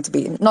is going to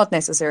be, not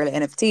necessarily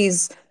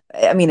NFTs.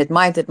 I mean, it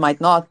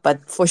might not,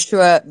 but for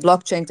sure,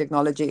 blockchain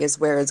technology is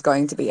where it's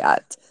going to be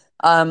at.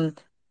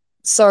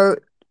 So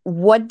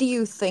what do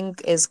you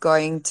think is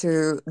going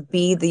to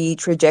be the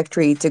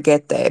trajectory to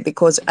get there?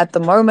 Because at the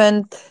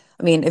moment,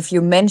 I mean, if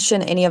you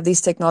mention any of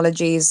these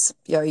technologies,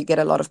 you get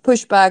a lot of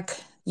pushback.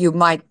 You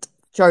might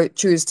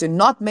choose to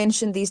not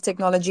mention these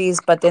technologies,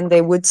 but then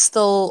there would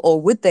still,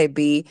 or would there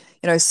be,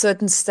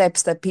 certain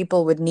steps that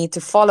people would need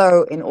to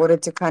follow in order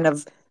to kind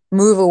of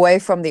move away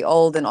from the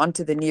old and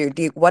onto the new?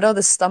 What are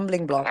the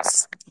stumbling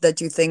blocks that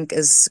you think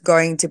is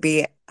going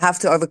to have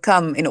to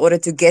overcome in order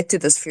to get to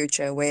this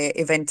future where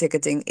event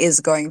ticketing is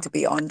going to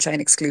be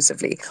on-chain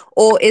exclusively?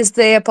 Or is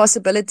there a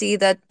possibility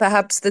that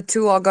perhaps the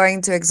two are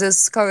going to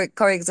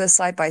coexist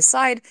side by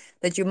side,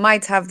 that you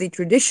might have the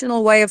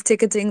traditional way of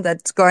ticketing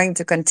that's going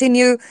to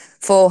continue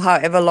for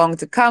however long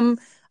to come?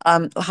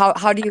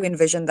 How do you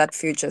envision that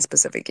future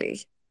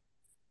specifically?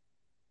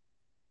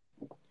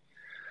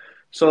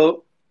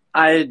 So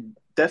I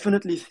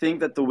definitely think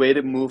that the way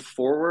to move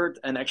forward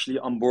and actually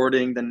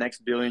onboarding the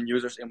next billion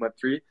users in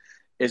Web3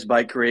 is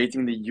by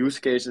creating the use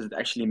cases that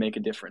actually make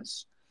a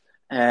difference.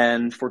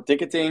 And for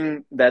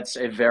ticketing, that's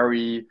a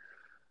very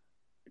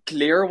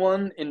clear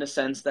one in the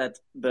sense that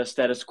the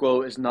status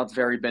quo is not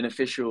very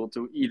beneficial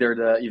to either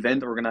the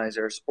event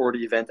organizers or the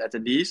event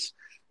attendees,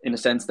 in the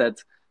sense that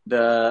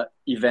the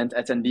event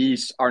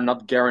attendees are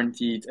not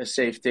guaranteed a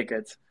safe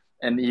ticket,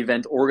 and the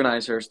event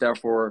organizers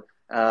therefore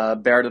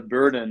bear the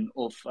burden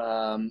of,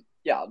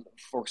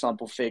 for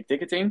example, fake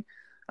ticketing.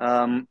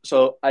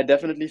 So I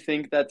definitely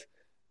think that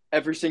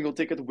every single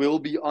ticket will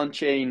be on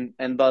chain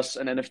and thus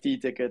an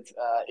NFT ticket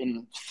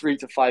in 3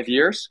 to 5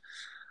 years.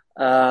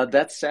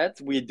 That said,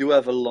 we do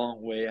have a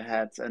long way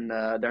ahead, and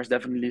there's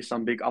definitely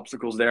some big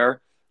obstacles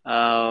there.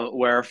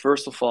 Where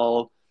first of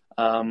all,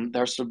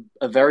 there's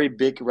a very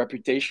big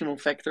reputational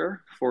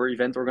factor for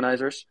event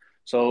organizers.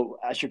 So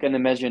as you can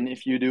imagine,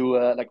 if you do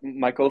like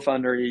my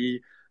co-founder,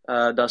 he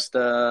does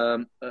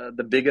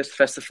the biggest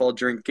festival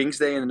during King's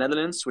Day in the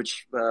Netherlands,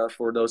 which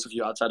for those of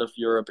you outside of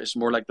Europe is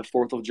more like the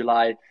 4th of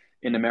July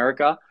in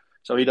America.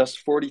 So he does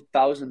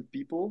 40,000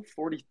 people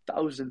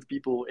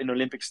in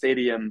Olympic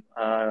Stadium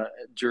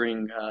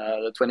during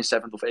the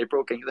 27th of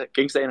April,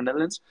 King's Day in the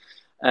Netherlands.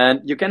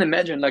 And you can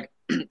imagine, like,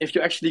 if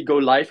you actually go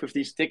live with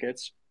these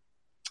tickets,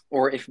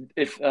 or if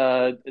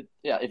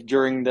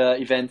during the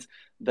event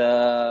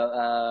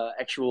the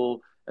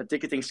actual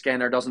ticketing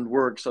scanner doesn't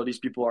work, so these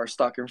people are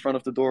stuck in front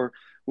of the door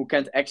who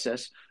can't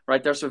access.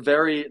 Right, there's a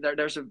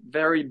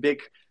very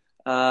big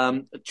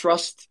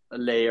trust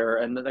layer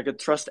and like a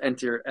trust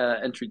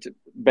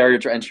barrier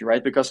to entry,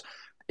 right? Because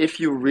if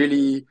you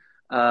really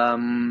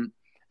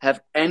have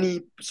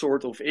any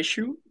sort of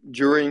issue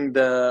during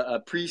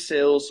the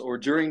pre-sales or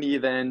during the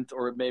event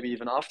or maybe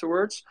even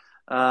afterwards,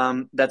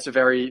 that's a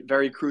very,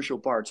 very crucial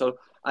part. So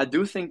I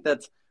do think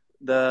that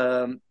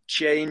the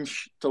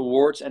change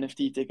towards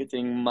NFT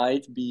ticketing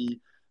might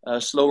be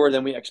slower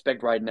than we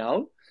expect right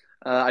now.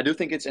 I do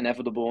think it's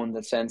inevitable in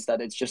the sense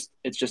that it's just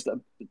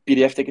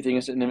PDF ticketing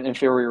is an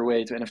inferior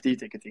way to NFT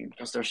ticketing,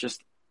 because there's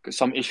just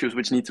some issues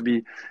which need to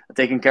be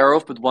taken care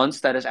of. But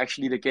once that is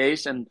actually the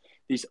case, and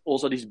these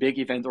big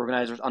event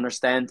organizers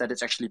understand that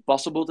it's actually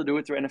possible to do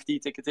it through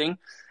NFT ticketing,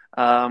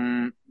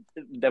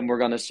 then we're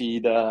going to see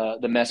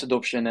the mass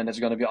adoption, and it's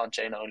going to be on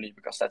chain only,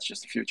 because that's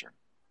just the future.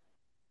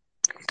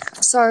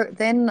 So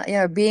then,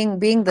 being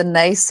the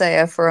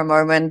naysayer for a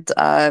moment,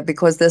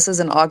 because this is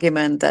an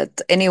argument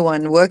that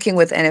anyone working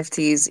with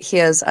NFTs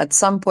hears at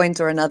some point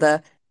or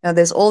another.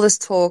 There's all this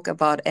talk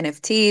about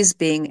NFTs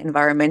being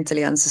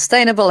environmentally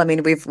unsustainable. I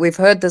mean, we've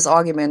heard this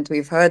argument.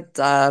 We've heard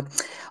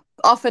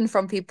often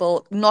from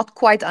people not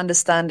quite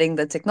understanding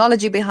the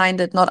technology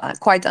behind it, not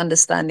quite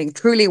understanding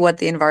truly what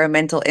the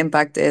environmental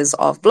impact is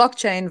of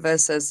blockchain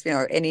versus,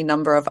 any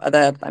number of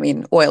other,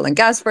 oil and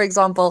gas, for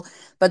example.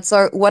 But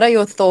so what are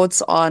your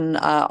thoughts on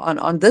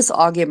this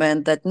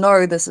argument that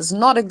no, this is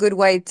not a good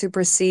way to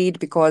proceed,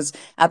 because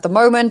at the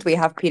moment we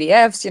have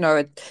PDFs,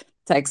 it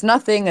takes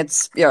nothing.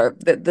 It's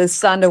the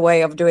standard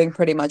way of doing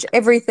pretty much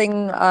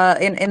everything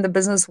in the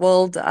business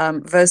world,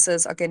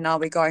 versus okay, now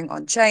we're going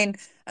on chain,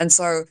 and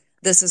so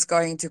this is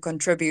going to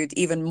contribute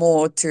even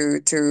more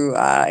to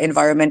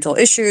environmental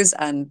issues.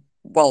 And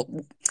well,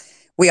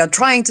 we are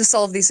trying to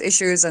solve these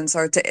issues, and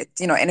so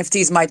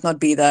NFTs might not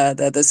be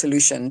the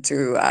solution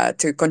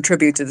to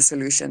contribute to the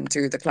solution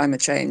to the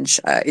climate change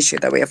issue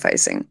that we are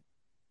facing.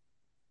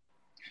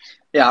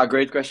 Yeah,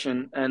 great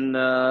question. And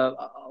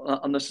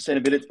on the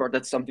sustainability part,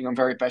 that's something I'm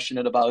very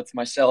passionate about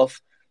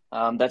myself.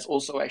 That's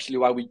also actually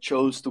why we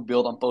chose to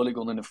build on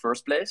Polygon in the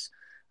first place,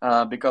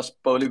 because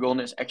Polygon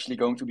is actually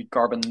going to be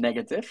carbon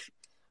negative,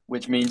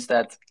 which means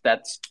that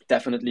that's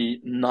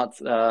definitely not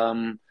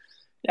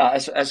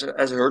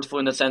as hurtful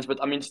in that sense. But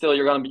I mean, still,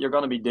 you're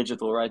gonna be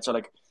digital, right? So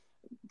like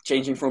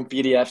changing from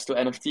PDFs to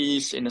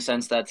NFTs, in the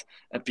sense that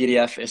a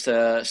PDF is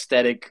a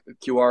static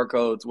QR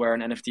code, where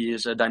an NFT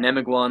is a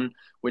dynamic one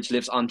which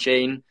lives on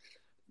chain.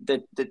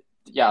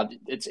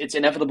 It's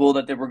inevitable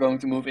that we're going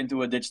to move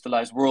into a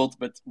digitalized world,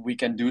 but we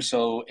can do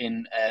so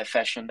in a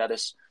fashion that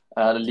is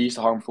the least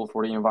harmful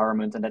for the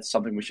environment, and that's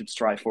something we should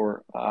strive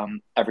for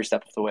every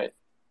step of the way.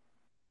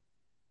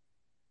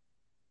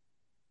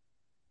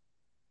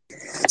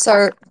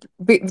 So,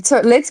 so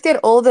let's get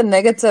all the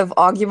negative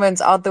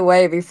arguments out the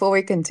way before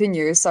we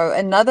continue. So,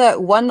 another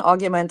one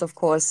argument, of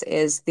course,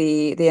 is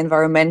the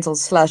environmental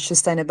slash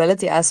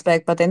sustainability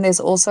aspect, but then there's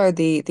also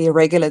the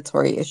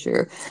regulatory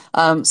issue.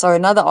 So,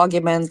 another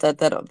argument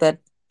that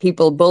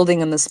people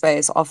building in the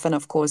space often,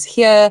 of course,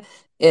 hear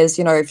is,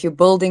 if you're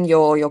building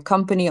your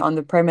company on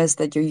the premise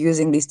that you're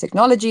using these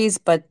technologies,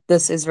 but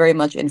this is very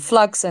much in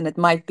flux, and it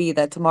might be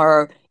that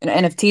tomorrow,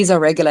 NFTs are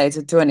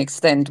regulated to an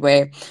extent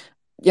where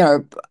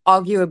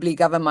arguably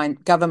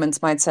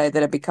governments might say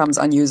that it becomes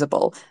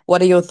unusable.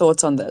 What are your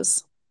thoughts on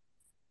this?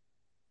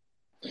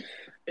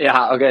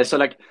 Yeah, okay. So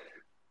like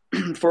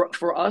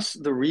for us,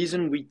 the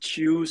reason we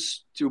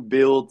choose to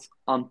build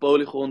on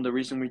Polygon, the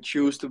reason we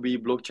choose to be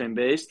blockchain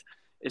based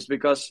is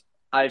because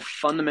I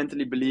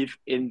fundamentally believe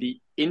in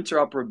the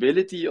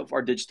interoperability of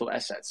our digital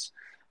assets.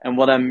 And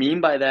what I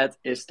mean by that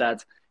is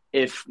that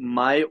if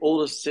my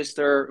oldest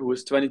sister, who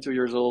is 22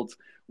 years old,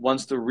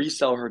 wants to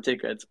resell her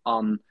ticket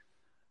on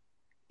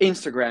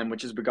Instagram,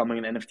 which is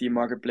becoming an NFT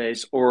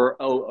marketplace, or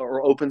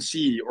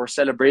OpenSea, or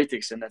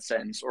Celebratix in that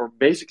sense, or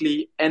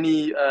basically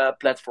any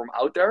platform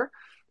out there,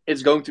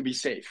 it's going to be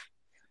safe.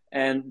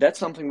 And that's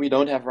something we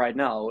don't have right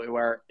now,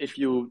 where if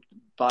you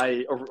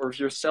buy or if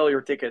you sell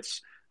your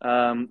tickets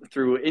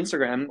through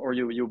Instagram, or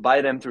you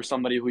buy them through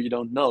somebody who you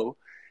don't know,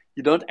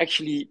 you don't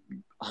actually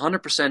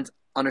 100%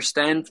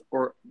 understand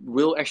or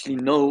will actually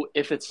know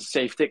if it's a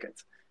safe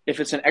ticket, if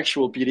it's an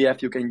actual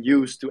PDF you can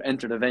use to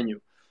enter the venue.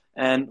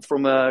 And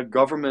from a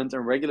government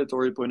and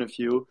regulatory point of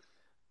view,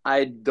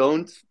 I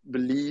don't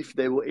believe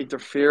they will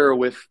interfere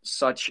with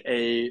such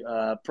a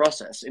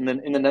process. In the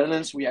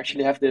Netherlands, we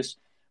actually have this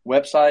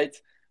website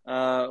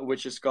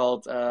which is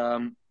called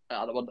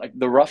like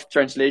the rough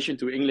translation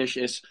to English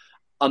is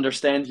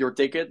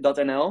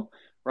understandyourticket.nl,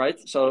 right?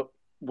 So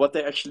what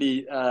they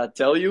actually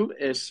tell you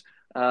is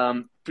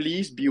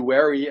please be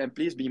wary and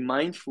please be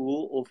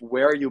mindful of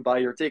where you buy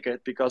your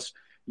ticket, because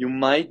you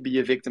might be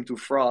a victim to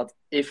fraud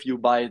if you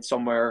buy it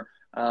somewhere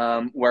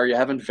where you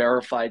haven't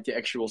verified the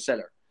actual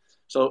seller.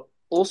 So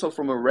also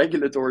from a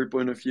regulatory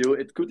point of view,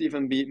 it could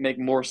even make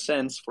more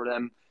sense for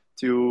them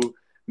to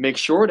make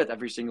sure that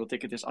every single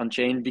ticket is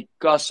on-chain,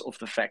 because of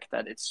the fact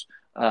that it's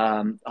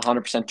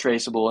 100%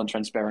 traceable and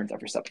transparent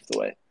every step of the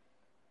way.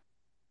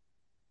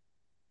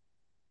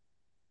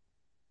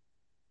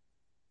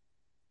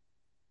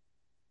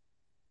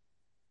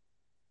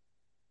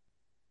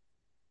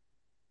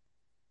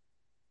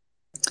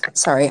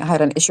 Sorry, I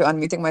had an issue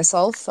unmuting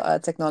myself.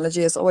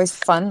 Technology is always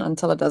fun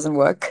until it doesn't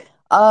work.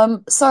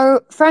 So,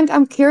 Frank,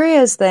 I'm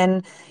curious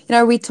then,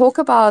 we talk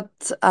about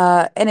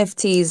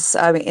NFTs,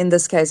 in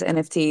this case,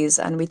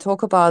 NFTs, and we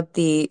talk about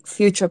the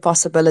future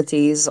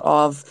possibilities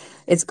of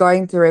it's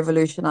going to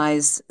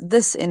revolutionize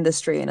this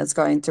industry and it's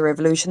going to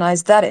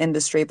revolutionize that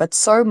industry. But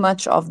so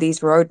much of these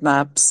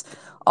roadmaps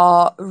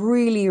are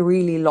really,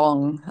 really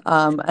long.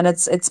 And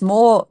it's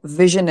more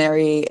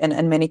visionary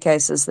in many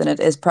cases than it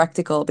is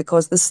practical,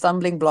 because the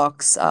stumbling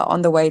blocks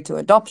on the way to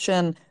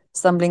adoption,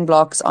 stumbling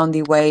blocks on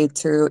the way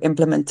to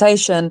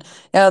implementation,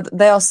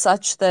 they are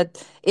such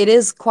that it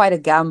is quite a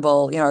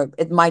gamble.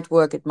 It might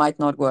work, it might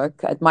not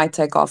work, it might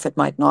take off, it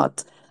might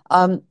not.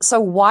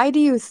 So why do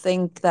you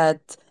think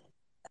that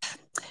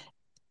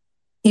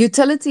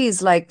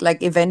utilities like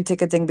event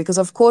ticketing, because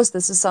of course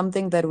this is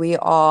something that we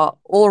are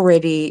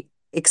already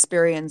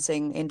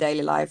experiencing in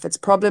daily life, it's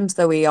problems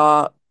that we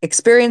are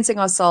experiencing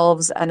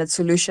ourselves, and it's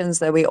solutions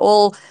that we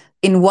all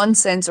in one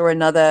sense or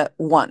another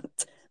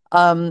want,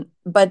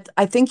 but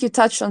I think you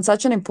touched on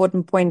such an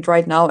important point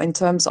right now in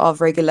terms of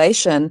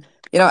regulation.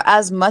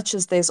 As much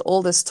as there's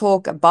all this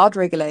talk about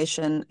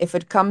regulation, if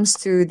it comes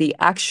to the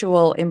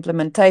actual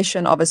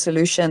implementation of a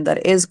solution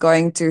that is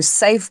going to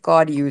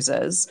safeguard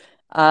users,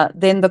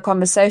 then the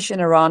conversation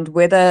around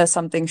whether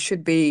something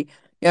should be,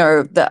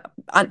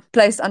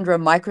 placed under a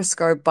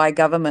microscope by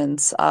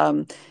governments,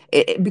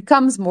 it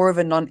becomes more of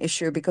a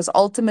non-issue, because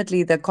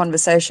ultimately the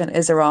conversation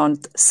is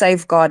around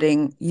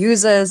safeguarding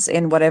users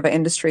in whatever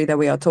industry that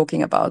we are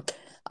talking about.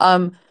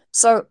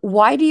 So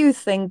why do you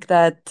think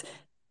that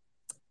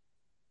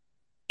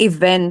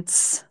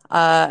events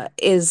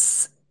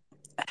is...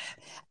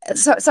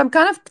 So I'm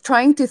kind of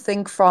trying to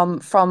think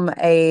from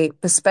a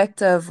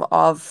perspective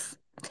of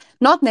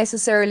not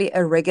necessarily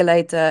a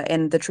regulator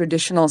in the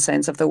traditional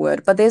sense of the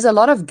word, but there's a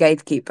lot of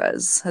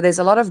gatekeepers. There's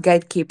a lot of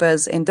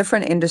gatekeepers in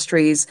different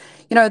industries,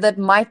 that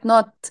might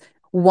not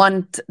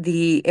want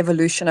the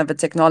evolution of a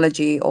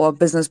technology or a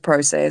business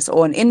process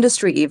or an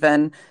industry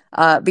even,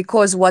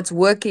 because what's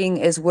working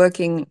is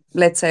working,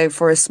 let's say,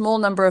 for a small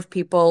number of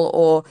people,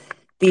 or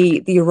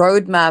the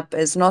roadmap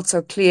is not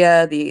so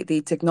clear,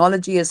 the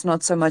technology is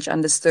not so much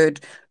understood.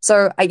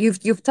 So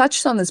you've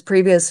touched on this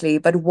previously,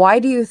 but why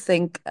do you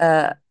think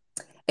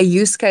a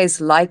use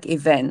case like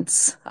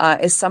events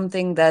is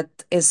something that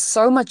is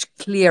so much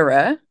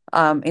clearer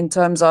in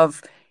terms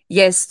of,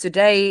 yes,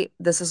 today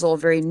this is all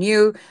very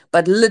new,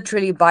 but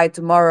literally by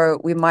tomorrow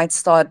we might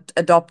start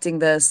adopting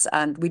this,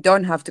 and we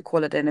don't have to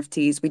call it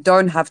NFTs. We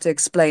don't have to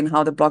explain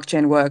how the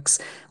blockchain works.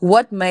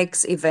 What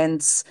makes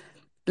events,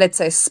 let's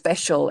say,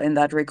 special in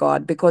that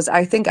regard? Because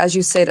I think, as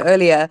you said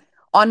earlier,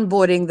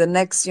 onboarding the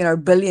next,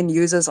 billion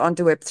users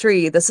onto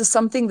Web3, this is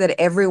something that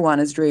everyone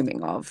is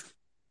dreaming of.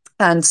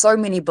 And so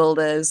many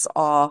builders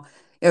are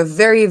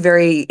very,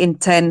 very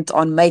intent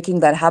on making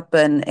that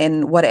happen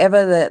in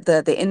whatever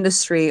the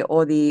industry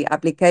or the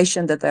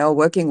application that they are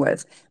working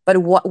with. But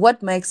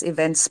what makes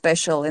events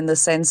special in the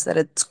sense that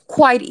it's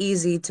quite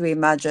easy to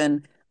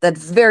imagine that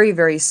very,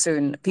 very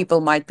soon people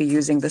might be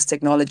using this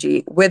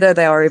technology, whether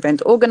they are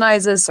event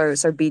organizers, so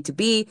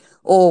B2B,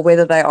 or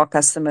whether they are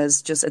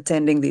customers just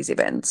attending these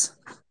events?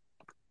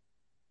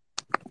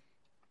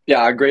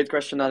 Yeah, great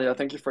question, Nadia.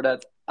 Thank you for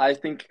that. I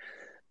think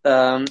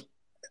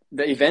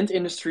the event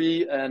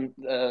industry and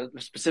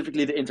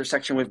specifically the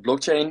intersection with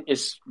blockchain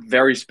is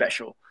very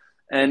special.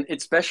 And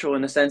it's special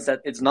in the sense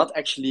that it's not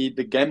actually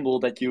the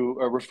gamble that you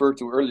referred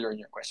to earlier in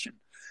your question,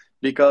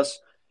 because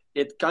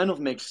it kind of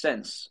makes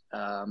sense,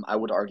 I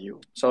would argue.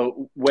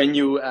 So when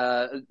you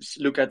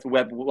look at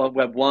Web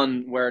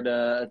 1, where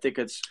the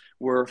tickets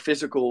were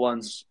physical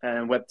ones,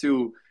 and Web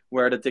 2,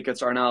 where the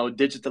tickets are now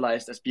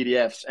digitalized as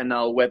PDFs, and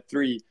now Web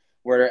 3,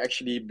 where they're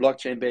actually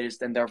blockchain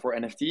based and therefore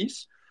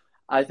NFTs,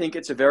 I think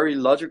it's a very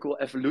logical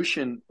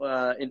evolution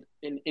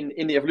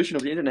in the evolution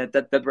of the internet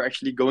that we're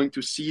actually going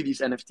to see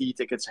these NFT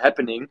tickets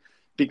happening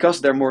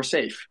because they're more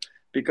safe.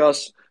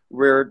 Because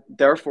we're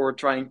therefore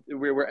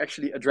we're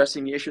actually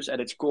addressing the issues at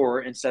its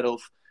core instead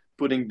of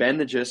putting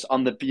bandages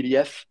on the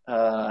PDF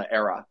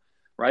era,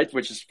 right?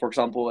 Which is, for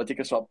example, a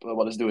ticket swap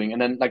what is doing.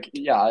 And then,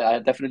 I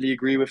definitely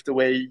agree with the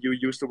way you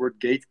use the word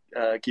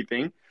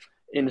gatekeeping,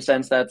 in the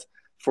sense that,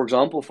 for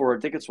example, for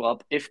a ticket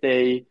swap, if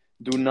they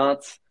do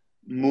not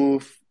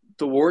move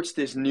towards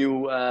this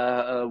new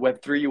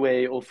Web3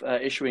 way of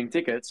issuing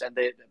tickets, and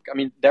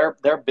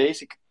their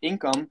basic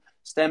income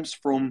stems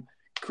from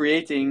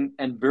creating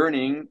and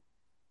burning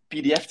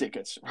PDF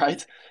tickets,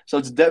 right? So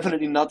it's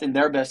definitely not in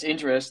their best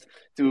interest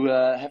to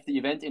have the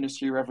event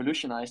industry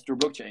revolutionized through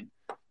blockchain.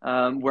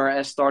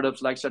 Whereas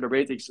startups like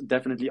Celebratix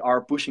definitely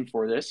are pushing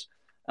for this,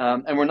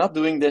 and we're not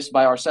doing this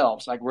by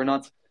ourselves. Like we're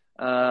now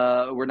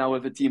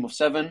with a team of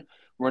 7.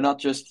 We're not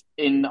just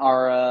in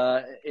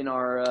our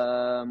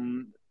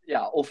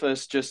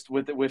office just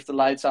with the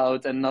lights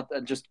out and not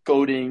just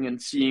coding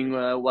and seeing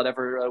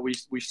whatever we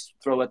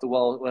throw at the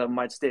wall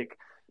might stick.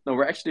 No,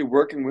 we're actually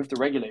working with the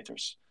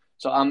regulators.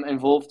 So I'm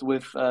involved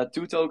with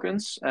 2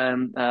 tokens,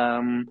 and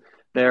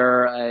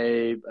they're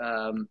a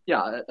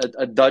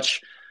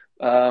Dutch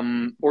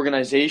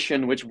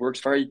organization which works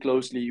very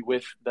closely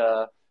with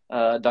the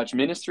Dutch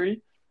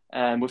ministry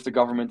and with the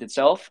government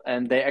itself,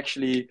 and they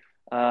actually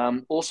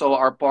also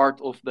are part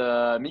of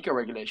the MiCA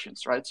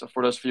regulations, right? So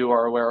for those of you who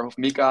are aware of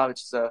MiCA,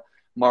 it's the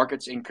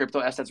Markets in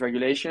Crypto Assets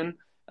Regulation.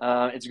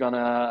 It's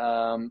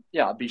gonna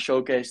be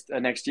showcased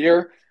next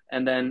year,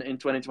 and then in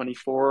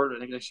 2024,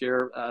 next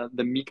year,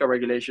 the MiCA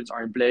regulations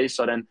are in place.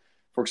 So then,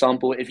 for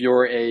example, if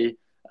you're a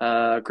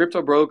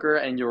crypto broker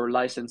and you're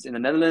licensed in the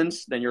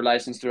Netherlands, then you're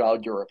licensed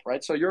throughout Europe,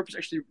 right? So Europe is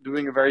actually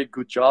doing a very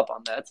good job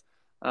on that,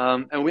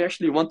 and we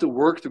actually want to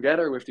work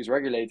together with these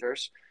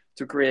regulators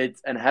to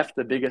create and have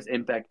the biggest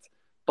impact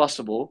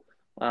possible.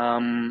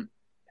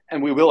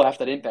 And we will have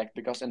that impact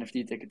because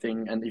NFT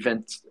ticketing and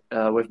events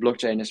with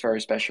blockchain is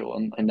very special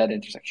in that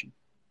intersection.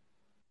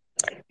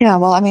 Yeah,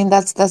 well, I mean,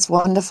 that's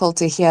wonderful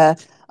to hear.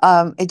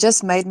 It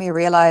just made me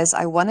realize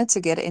I wanted to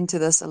get into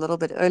this a little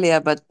bit earlier,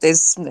 but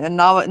there's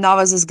now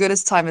is as good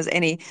as time as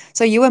any.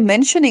 So you were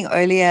mentioning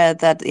earlier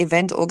that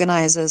event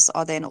organizers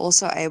are then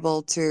also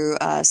able to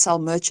sell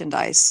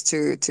merchandise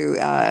to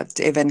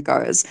event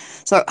goers.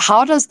 So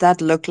how does that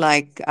look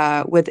like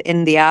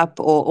within the app,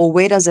 or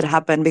where does it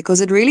happen?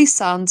 Because it really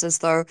sounds as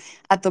though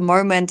at the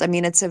moment, I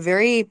mean, it's a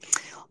very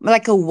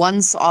like a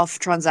once-off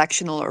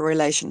transactional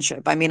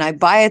relationship. I mean, I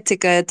buy a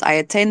ticket, I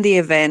attend the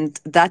event,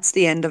 that's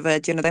the end of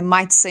it. They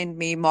might send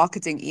me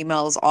marketing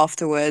emails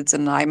afterwards,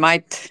 and I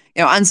might,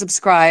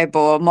 unsubscribe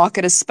or mark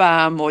it as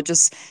spam or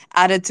just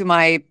add it to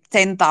my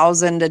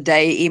 10,000 a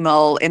day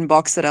email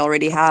inbox that I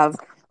already have.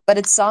 But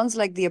it sounds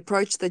like the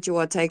approach that you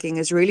are taking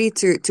is really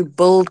to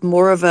build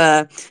more of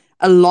a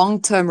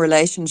long-term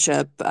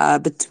relationship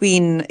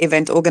between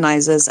event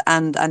organizers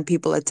and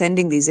people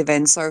attending these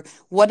events. So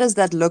what does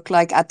that look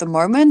like at the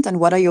moment, and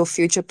what are your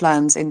future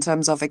plans in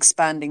terms of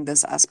expanding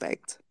this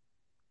aspect?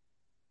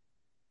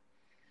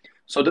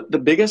 So the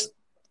biggest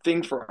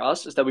thing for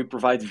us is that we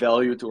provide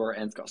value to our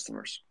end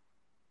customers.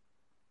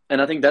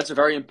 And I think that's a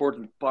very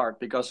important part,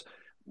 because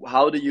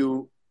how do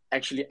you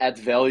actually add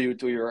value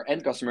to your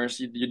end customers?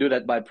 You do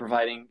that by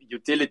providing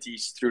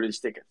utilities through these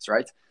tickets,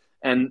 right?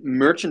 And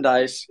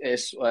merchandise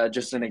is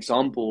just an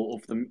example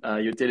of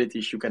the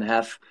utilities you can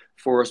have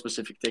for a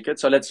specific ticket.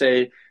 So let's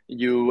say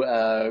you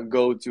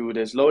go to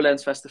this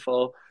Lowlands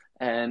Festival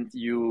and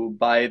you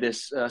buy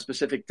this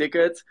specific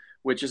ticket,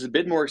 which is a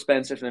bit more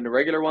expensive than the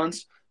regular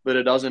ones, but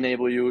it does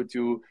enable you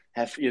to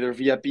have either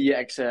VIP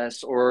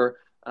access or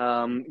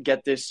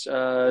get this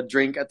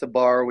drink at the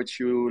bar, which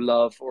you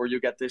love, or you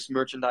get this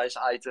merchandise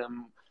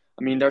item.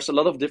 I mean, there's a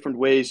lot of different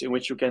ways in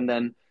which you can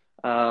then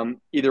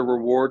either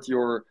reward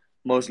your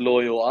most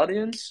loyal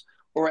audience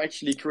or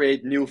actually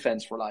create new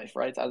events for life,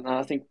 right? And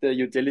I think the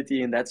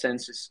utility in that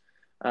sense is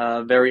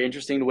very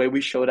interesting. The way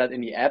we show that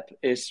in the app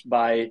is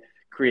by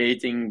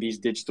creating these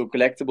digital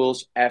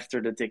collectibles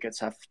after the tickets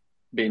have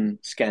been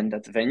scanned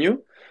at the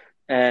venue,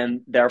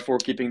 and therefore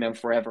keeping them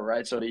forever,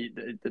 right? So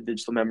the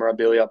digital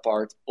memorabilia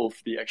part of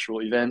the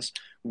actual events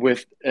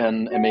with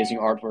an amazing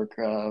artwork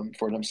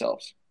for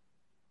themselves.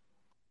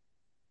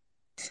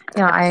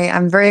 Yeah,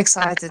 I'm very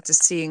excited to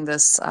seeing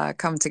this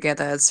come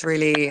together. It's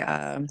really,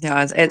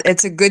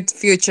 it's a good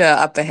future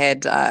up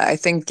ahead. I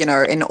think, in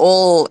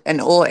all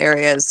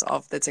areas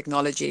of the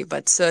technology,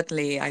 but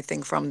certainly I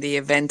think from the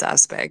event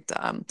aspect,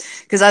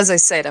 because as I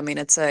said, I mean,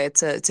 it's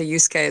a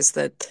use case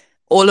that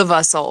all of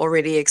us are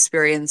already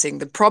experiencing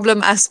the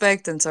problem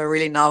aspect, and so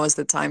really now is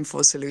the time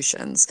for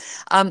solutions.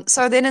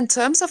 So then, in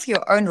terms of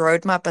your own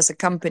roadmap as a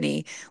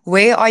company,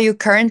 where are you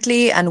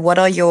currently, and what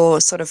are your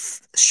sort of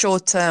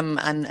short term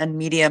and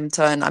medium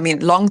term? I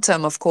mean, long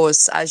term, of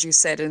course, as you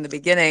said in the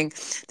beginning,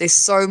 there's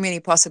so many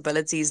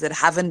possibilities that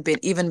haven't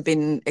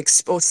been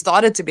explored,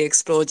 started to be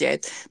explored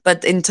yet.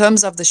 But in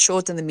terms of the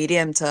short and the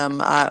medium term,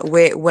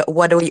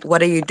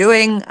 what are you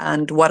doing,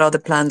 and what are the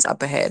plans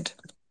up ahead?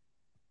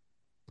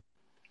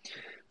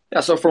 Yeah,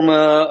 so from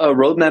a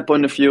roadmap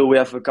point of view, we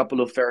have a couple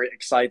of very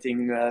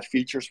exciting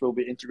features we'll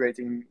be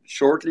integrating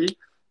shortly.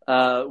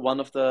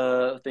 One of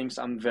the things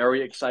I'm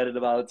very excited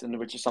about, and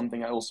which is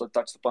something I also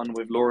touched upon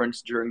with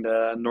Lawrence during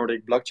the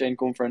Nordic Blockchain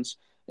Conference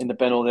in the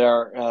panel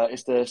there,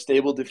 is the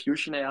stable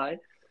diffusion AI.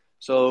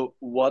 So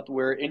what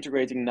we're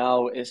integrating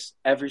now is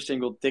every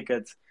single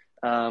ticket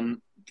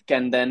can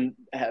then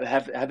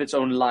have its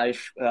own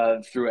life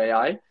through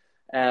AI,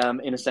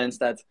 in a sense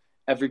that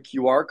every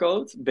QR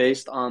code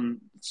based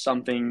on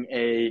something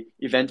a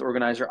event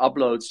organizer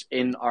uploads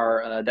in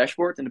our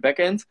dashboard in the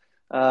backend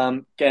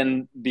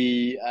can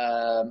be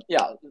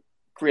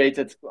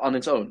created on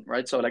its own,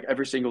 right? So like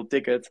every single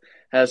ticket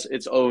has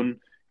its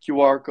own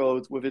QR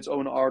code with its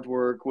own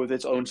artwork, with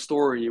its own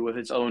story, with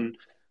its own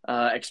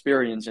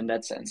experience in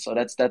that sense. So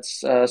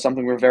that's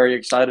something we're very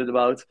excited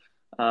about.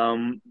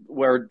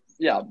 We're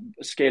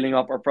scaling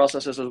up our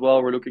processes as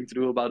well. We're looking to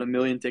do about 1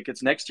 million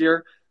tickets next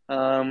year,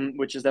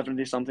 which is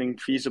definitely something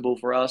feasible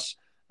for us,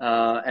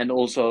 and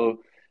also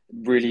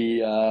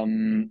really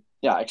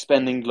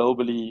expanding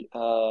globally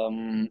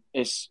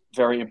is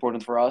very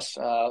important for us.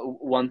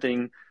 One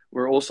thing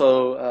we're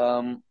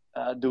also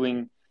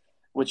doing,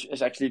 which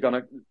is actually going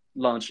to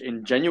launch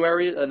in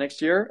January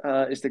next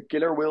year, is the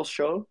Killer Whales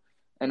show.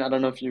 And I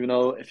don't know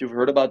if you've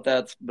heard about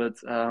that, but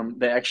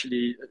they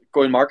actually,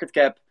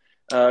 CoinMarketCap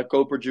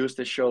co-produced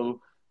a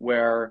show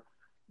where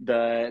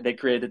they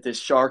created this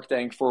Shark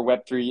Tank for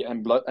Web3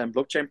 and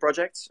blockchain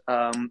projects.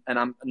 And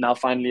I'm now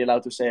finally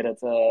allowed to say that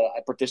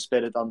I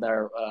participated on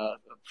there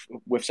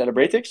with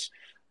Celebratix.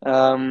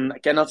 I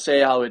cannot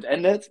say how it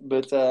ended,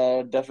 but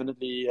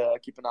definitely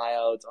keep an eye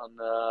out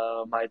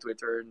on my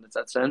Twitter in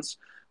that sense,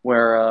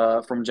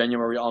 where from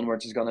January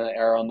onwards it's going to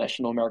air on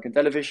national American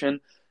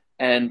television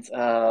and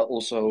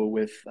also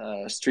with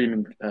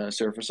streaming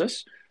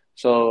services.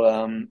 So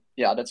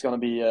that's going to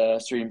be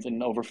streamed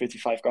in over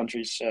 55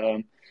 countries.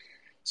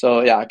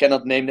 So I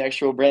cannot name the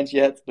actual brand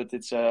yet, but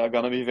it's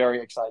going to be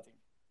very exciting.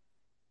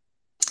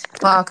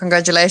 Wow,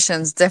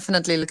 congratulations.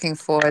 Definitely looking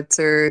forward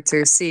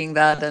to seeing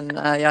that, and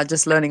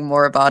just learning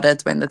more about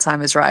it when the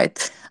time is right.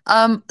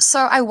 So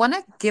I want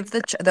to give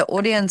the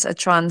audience a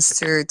chance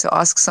to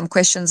ask some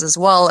questions as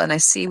well, and I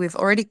see we've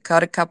already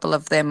got a couple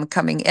of them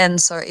coming in.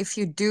 So if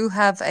you do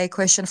have a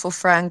question for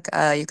Frank,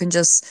 you can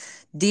just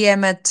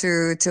DM it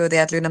to the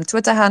 @Lunam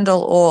Twitter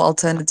handle, or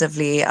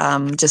alternatively,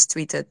 just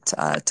tweet it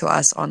to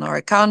us on our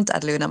account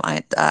at Lunam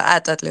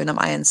at @Lunam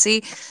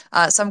INC.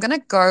 So I'm going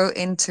to go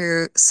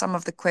into some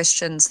of the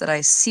questions that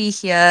I see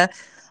here.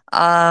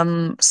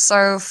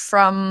 So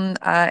from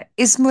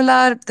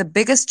Ismula, the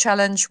biggest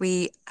challenge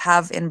we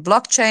have in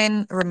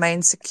blockchain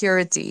remains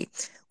security.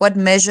 What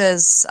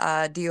measures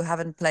do you have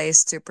in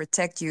place to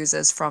protect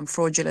users from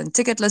fraudulent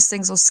ticket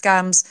listings or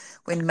scams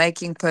when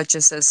making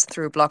purchases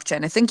through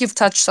blockchain? I think you've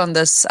touched on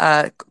this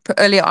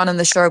earlier on in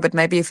the show, but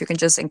maybe if you can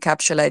just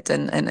encapsulate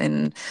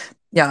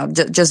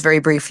just very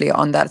briefly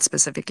on that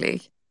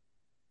specifically.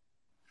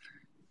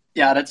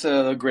 Yeah, that's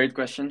a great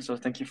question. So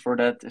thank you for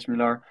that,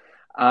 Ismilar.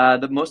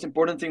 The most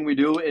important thing we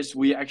do is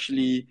we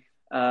actually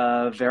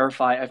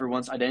verify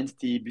everyone's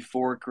identity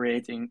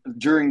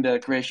during the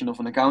creation of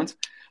an account.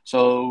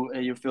 So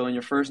you fill in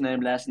your first name,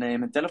 last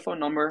name, and telephone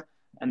number.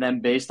 And then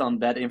based on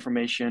that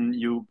information,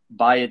 you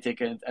buy a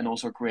ticket and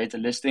also create a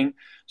listing.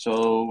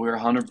 So we're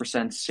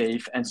 100%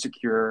 safe and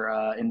secure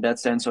in that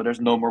sense. So there's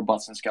no more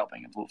bots and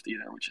scalping involved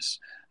either, which is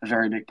a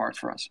very big part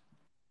for us.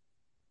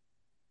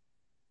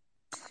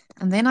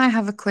 And then I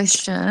have a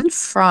question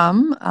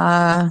from,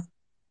 I'm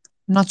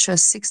not sure,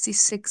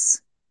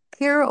 66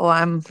 here, or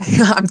I'm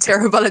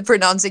terrible at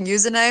pronouncing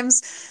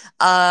usernames.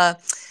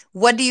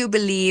 what do you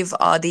believe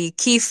are the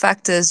key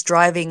factors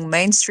driving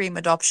mainstream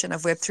adoption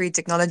of Web3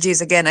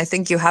 technologies? Again, I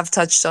think you have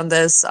touched on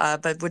this,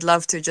 but would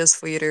love to just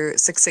for you to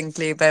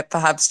succinctly, but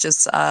perhaps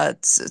just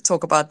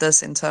talk about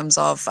this in terms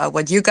of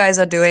what you guys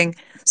are doing.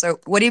 So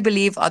what do you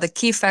believe are the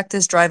key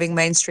factors driving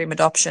mainstream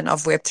adoption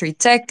of Web3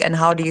 tech, and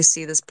how do you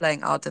see this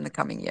playing out in the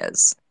coming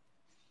years?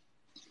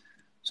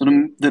 So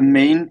the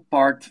main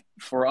part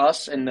for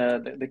us and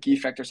the key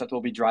factors that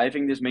will be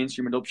driving this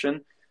mainstream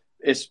adoption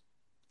is,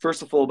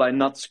 first of all, by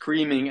not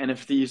screaming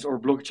NFTs or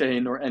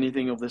blockchain or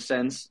anything of the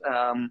sense,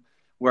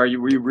 where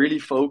we really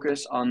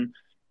focus on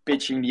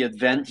pitching the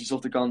advantages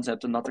of the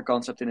concept and not the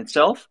concept in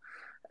itself.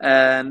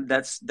 And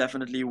that's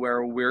definitely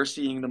where we're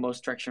seeing the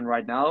most traction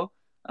right now.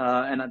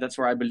 And that's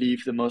where I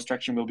believe the most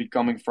traction will be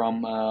coming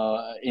from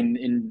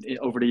in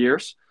over the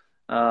years.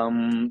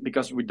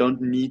 Because we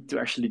don't need to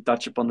actually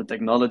touch upon the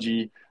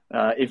technology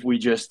if we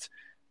just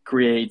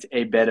create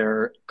a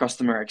better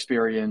customer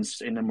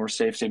experience in a more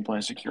safe, simple,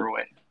 and secure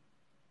way.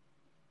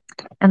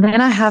 And then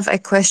I have a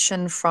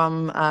question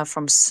from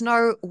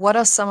Snow. What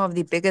are some of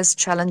the biggest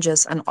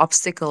challenges and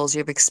obstacles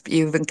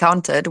you've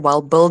encountered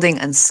while building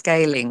and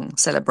scaling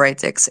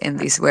Celebratix in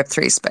this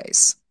Web3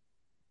 space?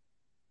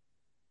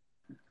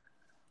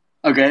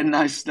 Okay,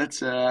 nice.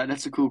 That's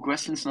a cool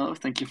question, Snow.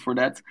 Thank you for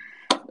that.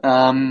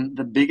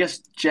 The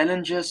biggest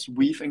challenges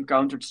we've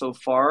encountered so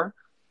far,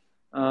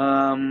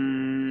 I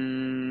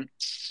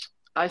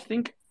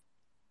think,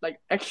 like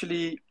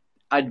actually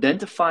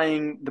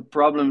identifying the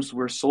problems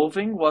we're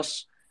solving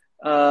was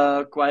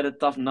quite a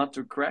tough nut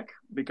to crack,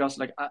 because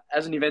like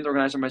as an event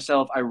organizer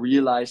myself, I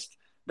realized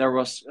there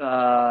was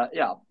there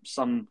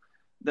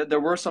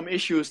were some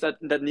issues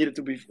that needed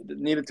to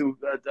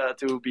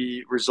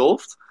be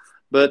resolved,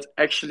 but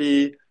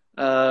actually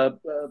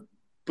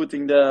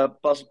putting the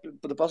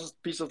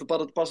piece of the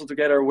puzzle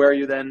together, where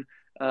you then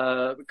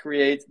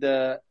create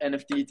the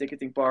NFT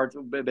ticketing part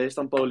based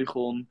on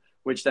Polygon,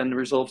 which then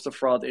resolves the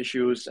fraud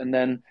issues, and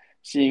then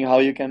seeing how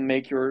you can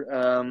make your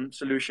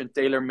solution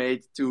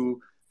tailor-made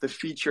to the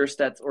features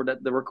that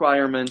the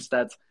requirements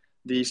that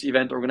these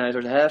event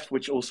organizers have,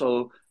 which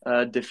also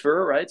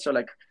differ, right? So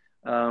like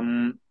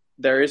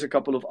there is a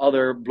couple of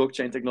other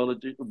blockchain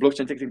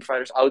ticketing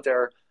providers out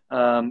there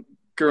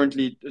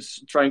currently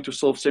trying to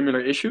solve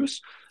similar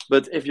issues.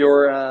 But if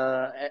you're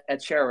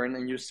at Sharon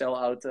and you sell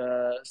out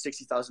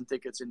 60,000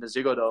 tickets in the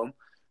Ziggo Dome,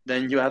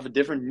 then you have a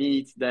different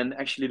need than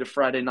actually the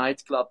Friday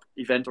night club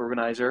event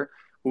organizer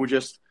who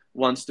just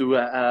wants to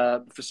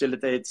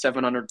facilitate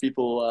 700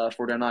 people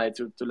for their night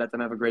to let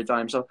them have a great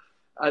time. So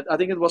I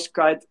think it was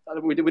quite,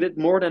 we did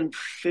more than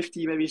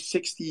 50, maybe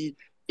 60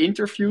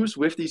 interviews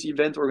with these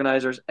event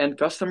organizers and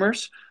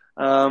customers,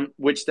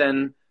 which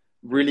then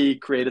really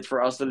created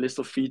for us the list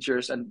of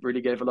features and really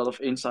gave a lot of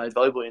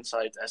valuable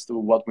insight as to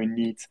what we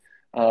need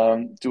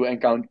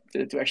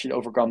to actually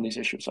overcome these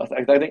issues. So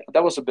I think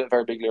that was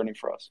very big learning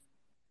for us.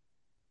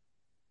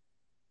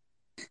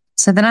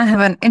 So then I have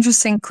an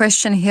interesting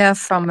question here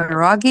from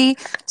Maragi.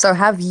 So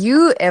have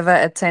you ever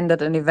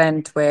attended an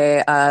event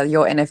where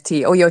your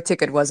NFT or your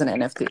ticket was an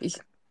NFT?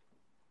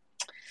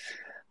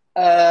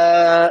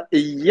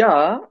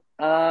 Yeah.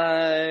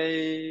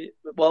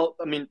 Well,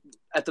 I mean,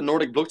 at the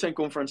Nordic Blockchain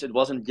Conference, it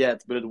wasn't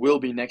yet, but it will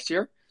be next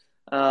year.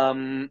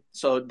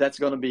 So that's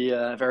going to be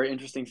a very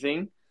interesting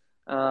thing.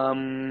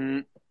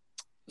 So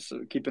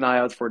keep an eye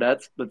out for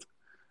that. But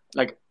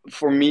like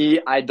for me,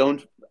 I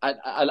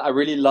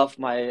really love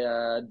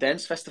my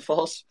dance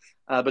festivals,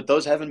 but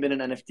those haven't been an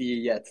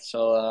NFT yet.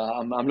 So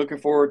I'm looking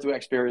forward to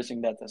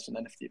experiencing that as an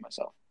NFT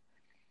myself.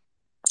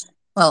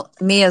 Well,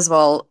 me as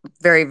well,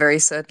 very, very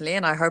certainly.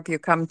 And I hope you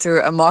come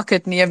to a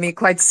market near me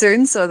quite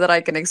soon so that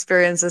I can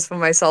experience this for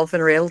myself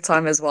in real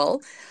time as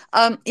well.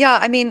 Yeah,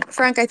 I mean,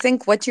 Frank, I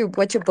think what you're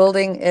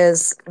building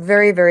is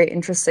very, very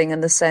interesting in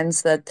the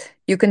sense that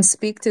you can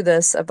speak to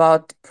this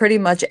about pretty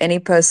much any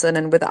person,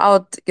 and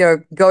without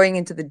going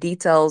into the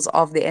details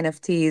of the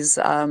NFTs,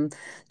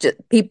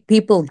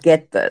 people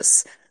get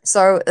this.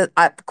 So,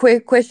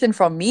 quick question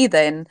from me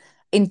then.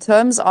 In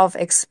terms of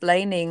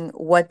explaining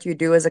what you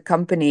do as a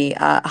company,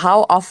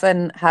 how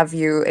often have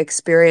you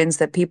experienced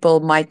that people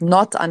might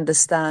not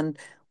understand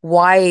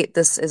why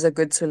this is a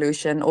good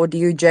solution? Or do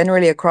you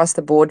generally across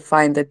the board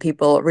find that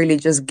people really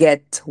just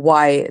get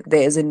why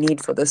there is a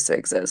need for this to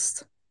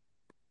exist?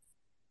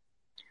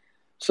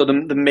 So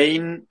the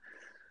main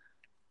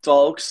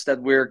talks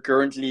that we're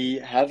currently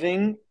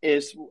having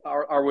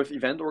are with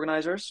event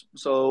organizers.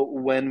 So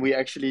when we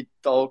actually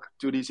talk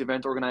to these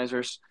event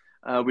organizers,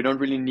 we don't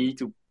really need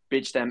to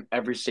pitch them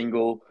every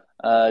single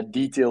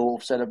detail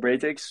of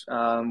Celebratix.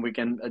 We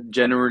can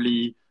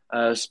generally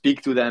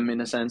speak to them in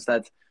a sense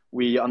that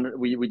we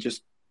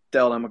just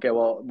tell them, okay,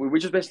 well, we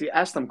just basically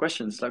ask them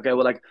questions. Okay,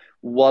 well, like,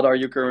 what are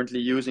you currently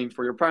using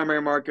for your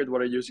primary market?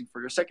 What are you using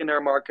for your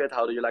secondary market?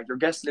 How do you like your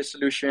guest list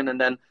solution?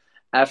 And then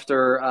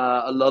after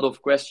a lot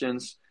of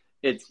questions,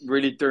 it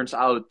really turns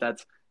out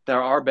that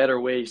there are better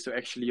ways to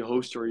actually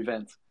host your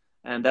event.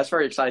 And that's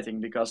very exciting,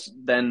 because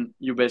then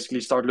you basically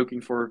start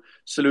looking for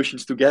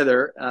solutions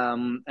together.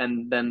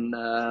 And then,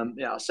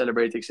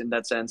 Celebratix in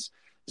that sense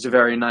is a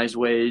very nice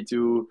way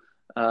to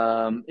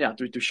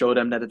to show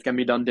them that it can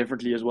be done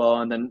differently as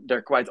well, and then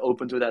they're quite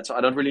open to that. So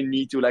I don't really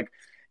need to like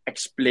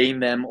explain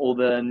them all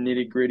the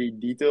nitty gritty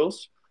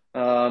details,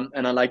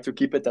 and I like to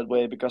keep it that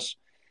way because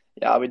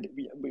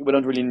we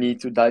don't really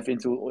need to dive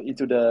into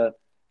the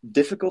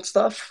difficult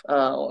stuff,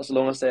 as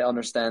long as they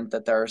understand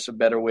that there's a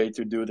better way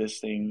to do this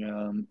thing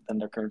than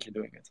they're currently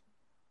doing it.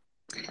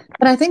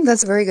 And I think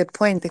that's a very good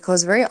point,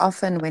 because very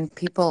often when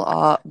people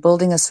are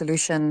building a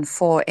solution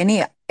for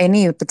any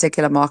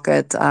particular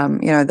market,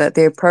 that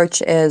the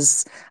approach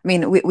is, I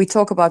mean, we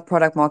talk about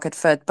product market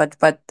fit, but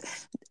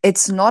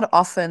it's not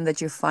often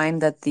that you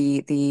find that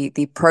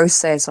the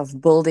process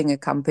of building a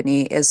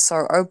company is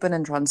so open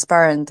and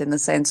transparent, in the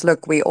sense,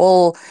 look, we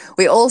all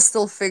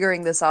still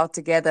figuring this out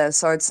together.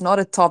 So it's not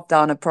a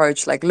top-down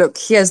approach like, look,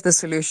 here's the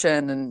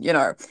solution, and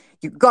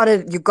you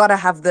gotta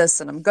have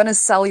this, and I'm gonna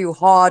sell you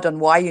hard on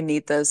why you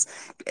need this.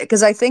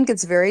 Because I think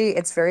it's very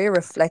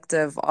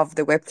reflective of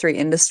the Web3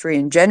 industry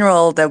in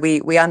general, that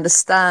we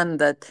understand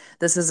that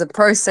this is a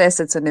process,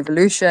 it's an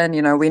evolution.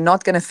 We're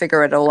not going to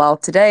figure it all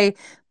out today.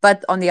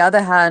 But on the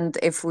other hand,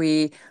 if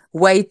we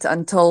wait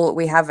until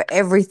we have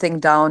everything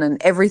down and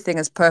everything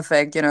is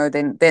perfect,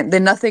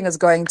 then nothing is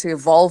going to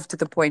evolve to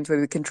the point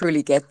where we can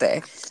truly get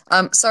there.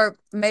 So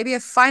maybe a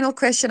final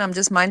question. I'm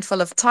just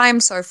mindful of time.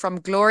 So from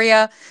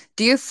Gloria,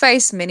 do you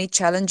face many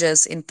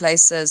challenges in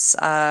places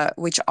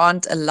which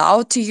aren't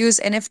allowed to use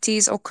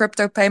NFTs or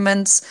crypto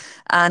payments?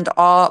 And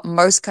are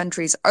most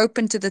countries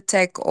open to the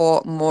tech,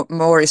 or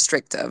more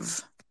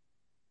restrictive?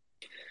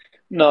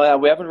 No,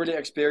 we haven't really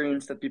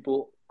experienced that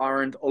people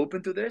aren't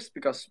open to this,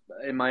 because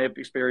in my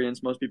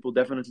experience, most people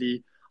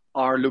definitely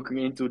are looking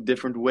into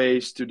different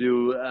ways to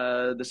do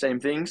the same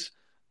things.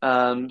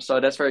 So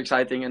that's very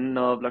exciting. And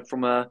like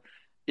from a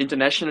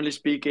internationally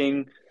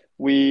speaking,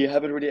 we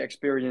haven't really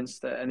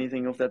experienced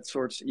anything of that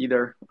sort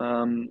either.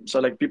 So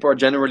like people are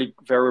generally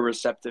very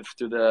receptive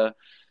to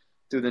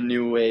the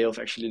new way of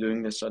actually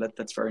doing this. So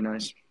that's very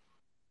nice.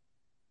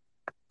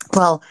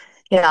 Well,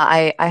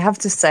 yeah, I have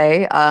to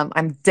say,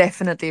 I'm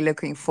definitely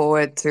looking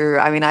forward to.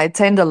 I mean, I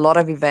attend a lot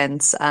of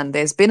events, and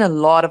there's been a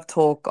lot of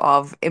talk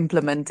of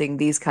implementing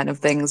these kind of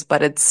things.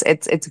 But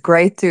it's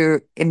great to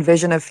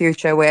envision a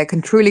future where I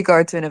can truly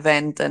go to an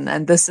event,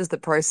 and this is the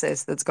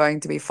process that's going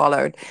to be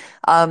followed.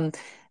 Um,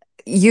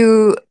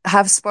 you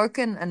have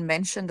spoken and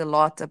mentioned a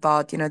lot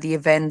about, the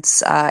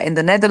events in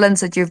the Netherlands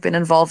that you've been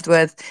involved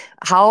with.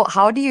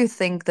 How do you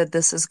think that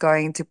this is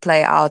going to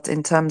play out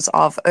in terms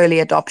of early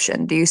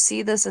adoption? Do you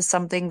see this as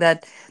something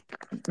that,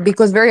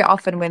 because very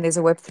often when there's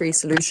a Web3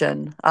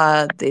 solution,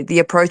 the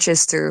approach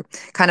is to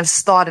kind of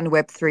start in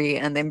Web3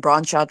 and then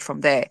branch out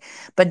from there.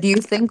 But do you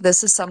think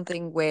this is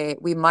something where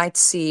we might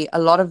see a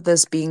lot of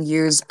this being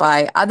used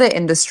by other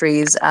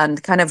industries,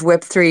 and kind of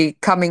Web3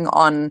 coming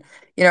on,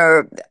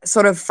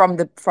 sort of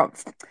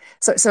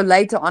so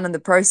later on in the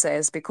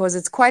process? Because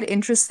it's quite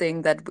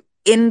interesting that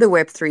in the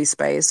Web3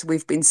 space,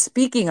 we've been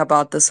speaking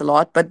about this a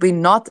lot, but we're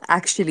not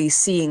actually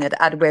seeing it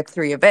at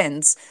Web3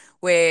 events,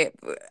 where,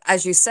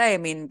 as you say, I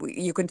mean,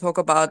 you can talk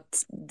about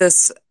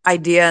this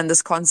idea and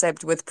this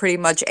concept with pretty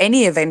much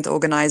any event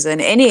organizer in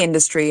any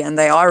industry, and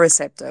they are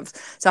receptive.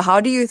 So how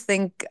do you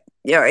think,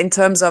 in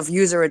terms of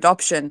user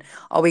adoption,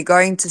 are we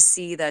going to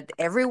see that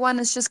everyone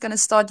is just going to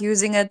start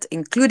using it,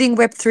 including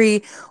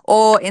Web3?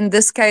 Or in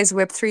this case,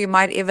 Web3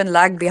 might even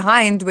lag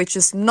behind, which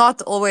is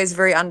not always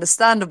very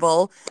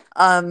understandable.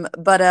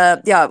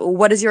 But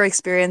what has your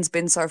experience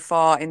been so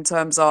far in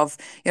terms of,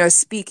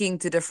 speaking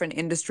to different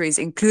industries,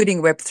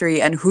 including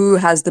Web3, and who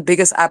has the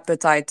biggest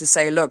appetite to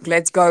say, look,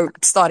 let's go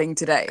starting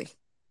today?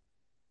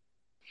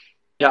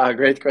 Yeah,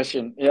 great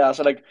question. Yeah,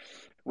 so like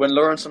when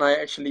Lawrence and I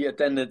actually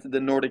attended the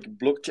Nordic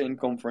Blockchain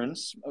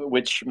Conference,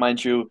 which,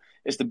 mind you,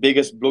 is the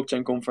biggest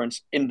blockchain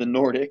conference in the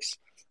Nordics,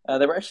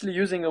 they were actually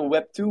using a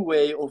Web2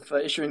 way of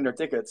issuing their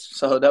tickets.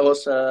 So that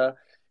was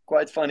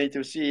quite funny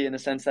to see, in the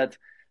sense that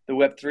the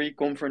Web3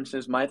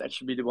 conferences might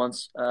actually be the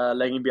ones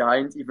lagging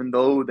behind, even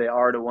though they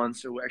are the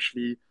ones who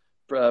actually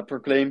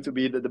proclaim to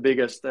be the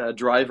biggest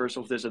drivers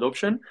of this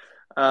adoption.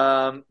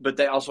 But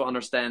they also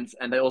understand,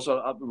 and they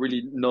also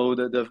really know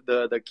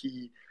the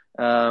key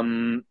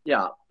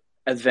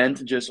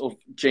advantages of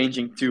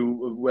changing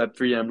to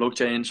Web3 and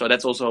blockchain. So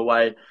that's also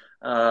why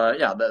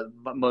that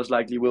most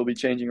likely will be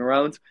changing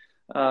around.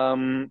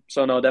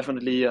 So no,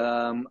 definitely,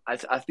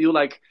 I feel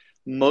like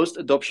most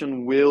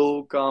adoption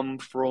will come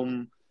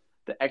from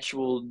the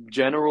actual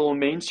general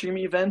mainstream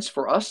events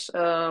for us,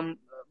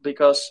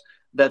 because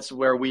that's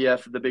where we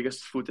have the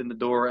biggest foot in the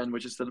door, and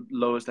which is the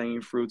lowest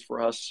hanging fruit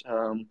for us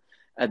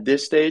at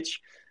this stage.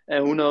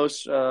 And who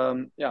knows,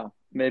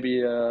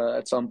 maybe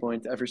at some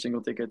point every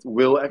single ticket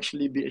will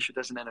actually be issued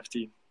as an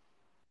NFT.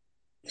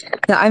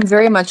 Yeah, I'm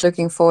very much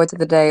looking forward to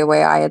the day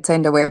where I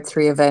attend a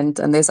Web3 event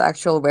and there's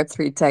actual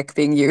Web3 tech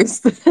being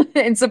used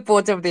in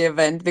support of the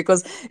event,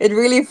 because it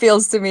really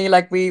feels to me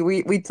like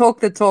we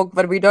talk the talk,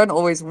 but we don't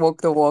always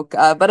walk the walk.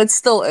 But it's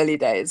still early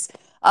days.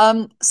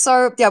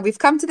 So yeah, we've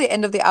come to the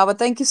end of the hour.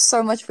 Thank you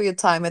so much for your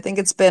time. I think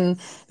it's been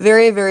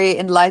very, very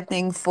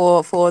enlightening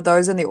for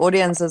those in the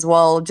audience as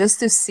well, just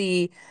to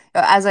see,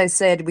 as I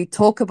said, we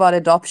talk about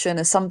adoption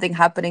as something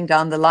happening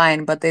down the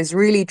line, but there's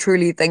really,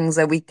 truly things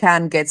that we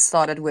can get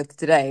started with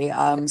today.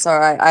 So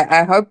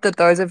I hope that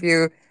those of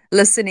you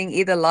listening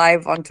either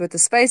live on Twitter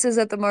Spaces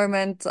at the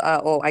moment,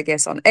 or I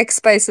guess on X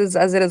Spaces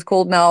as it is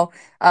called now,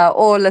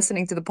 or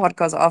listening to the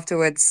podcast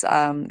afterwards.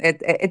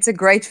 It's a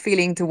great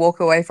feeling to walk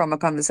away from a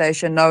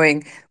conversation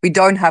knowing we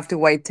don't have to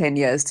wait 10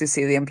 years to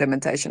see the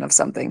implementation of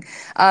something.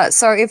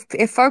 So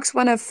if folks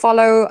want to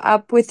follow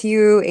up with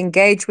you,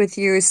 engage with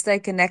you, stay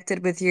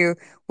connected with you,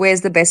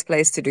 where's the best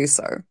place to do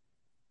so?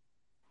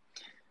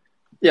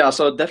 Yeah,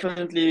 so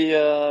definitely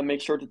make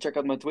sure to check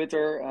out my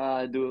Twitter.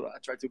 I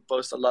try to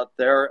post a lot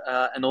there,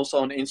 and also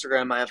on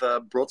Instagram I have a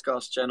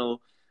broadcast channel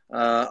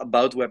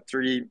about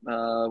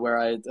Web3 where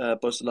I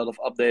post a lot of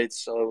updates.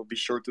 So be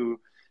sure to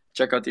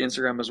check out the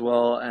Instagram as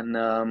well.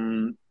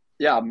 And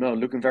yeah, no,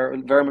 looking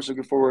very much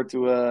looking forward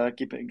to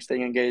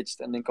staying engaged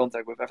and in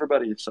contact with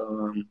everybody.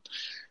 So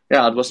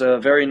yeah, it was a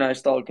very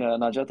nice talk,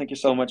 Nadja. Thank you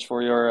so much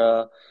for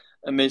your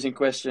amazing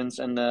questions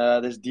and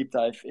this deep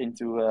dive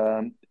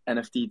into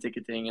NFT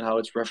ticketing and how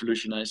it's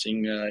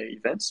revolutionizing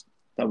events.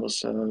 That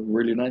was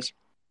really nice.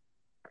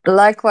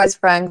 Likewise,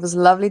 Frank. It was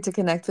lovely to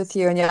connect with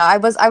you. And yeah, I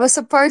was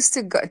supposed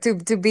to go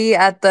to be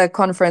at the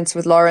conference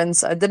with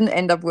Lawrence. I didn't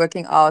end up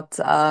working out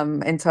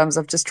in terms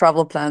of just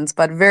travel plans,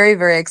 but very,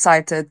 very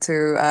excited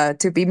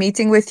to be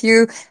meeting with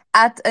you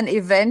at an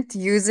event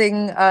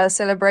using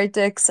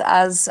Celebratix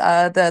as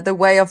the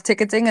way of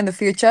ticketing in the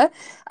future.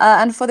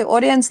 And for the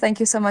audience, thank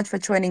you so much for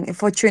tuning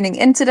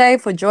in today,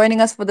 for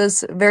joining us for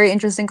this very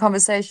interesting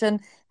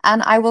conversation.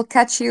 And I will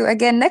catch you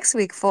again next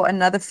week for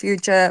another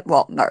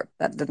well, no,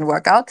 that didn't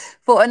work out,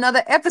 for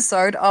another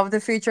episode of the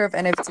Future of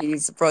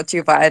NFTs brought to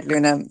you by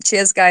Adluna.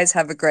 Cheers, guys.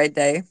 Have a great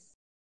day.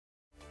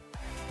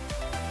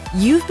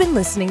 You've been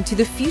listening to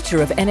the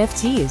Future of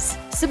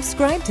NFTs.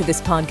 Subscribe to this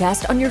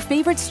podcast on your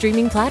favorite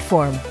streaming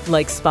platform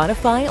like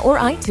Spotify or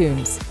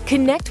iTunes.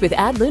 Connect with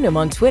Adlunum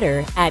on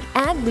Twitter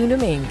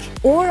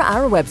 @AdLunumInc or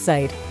our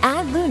website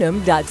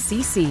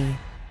adlunum.cc.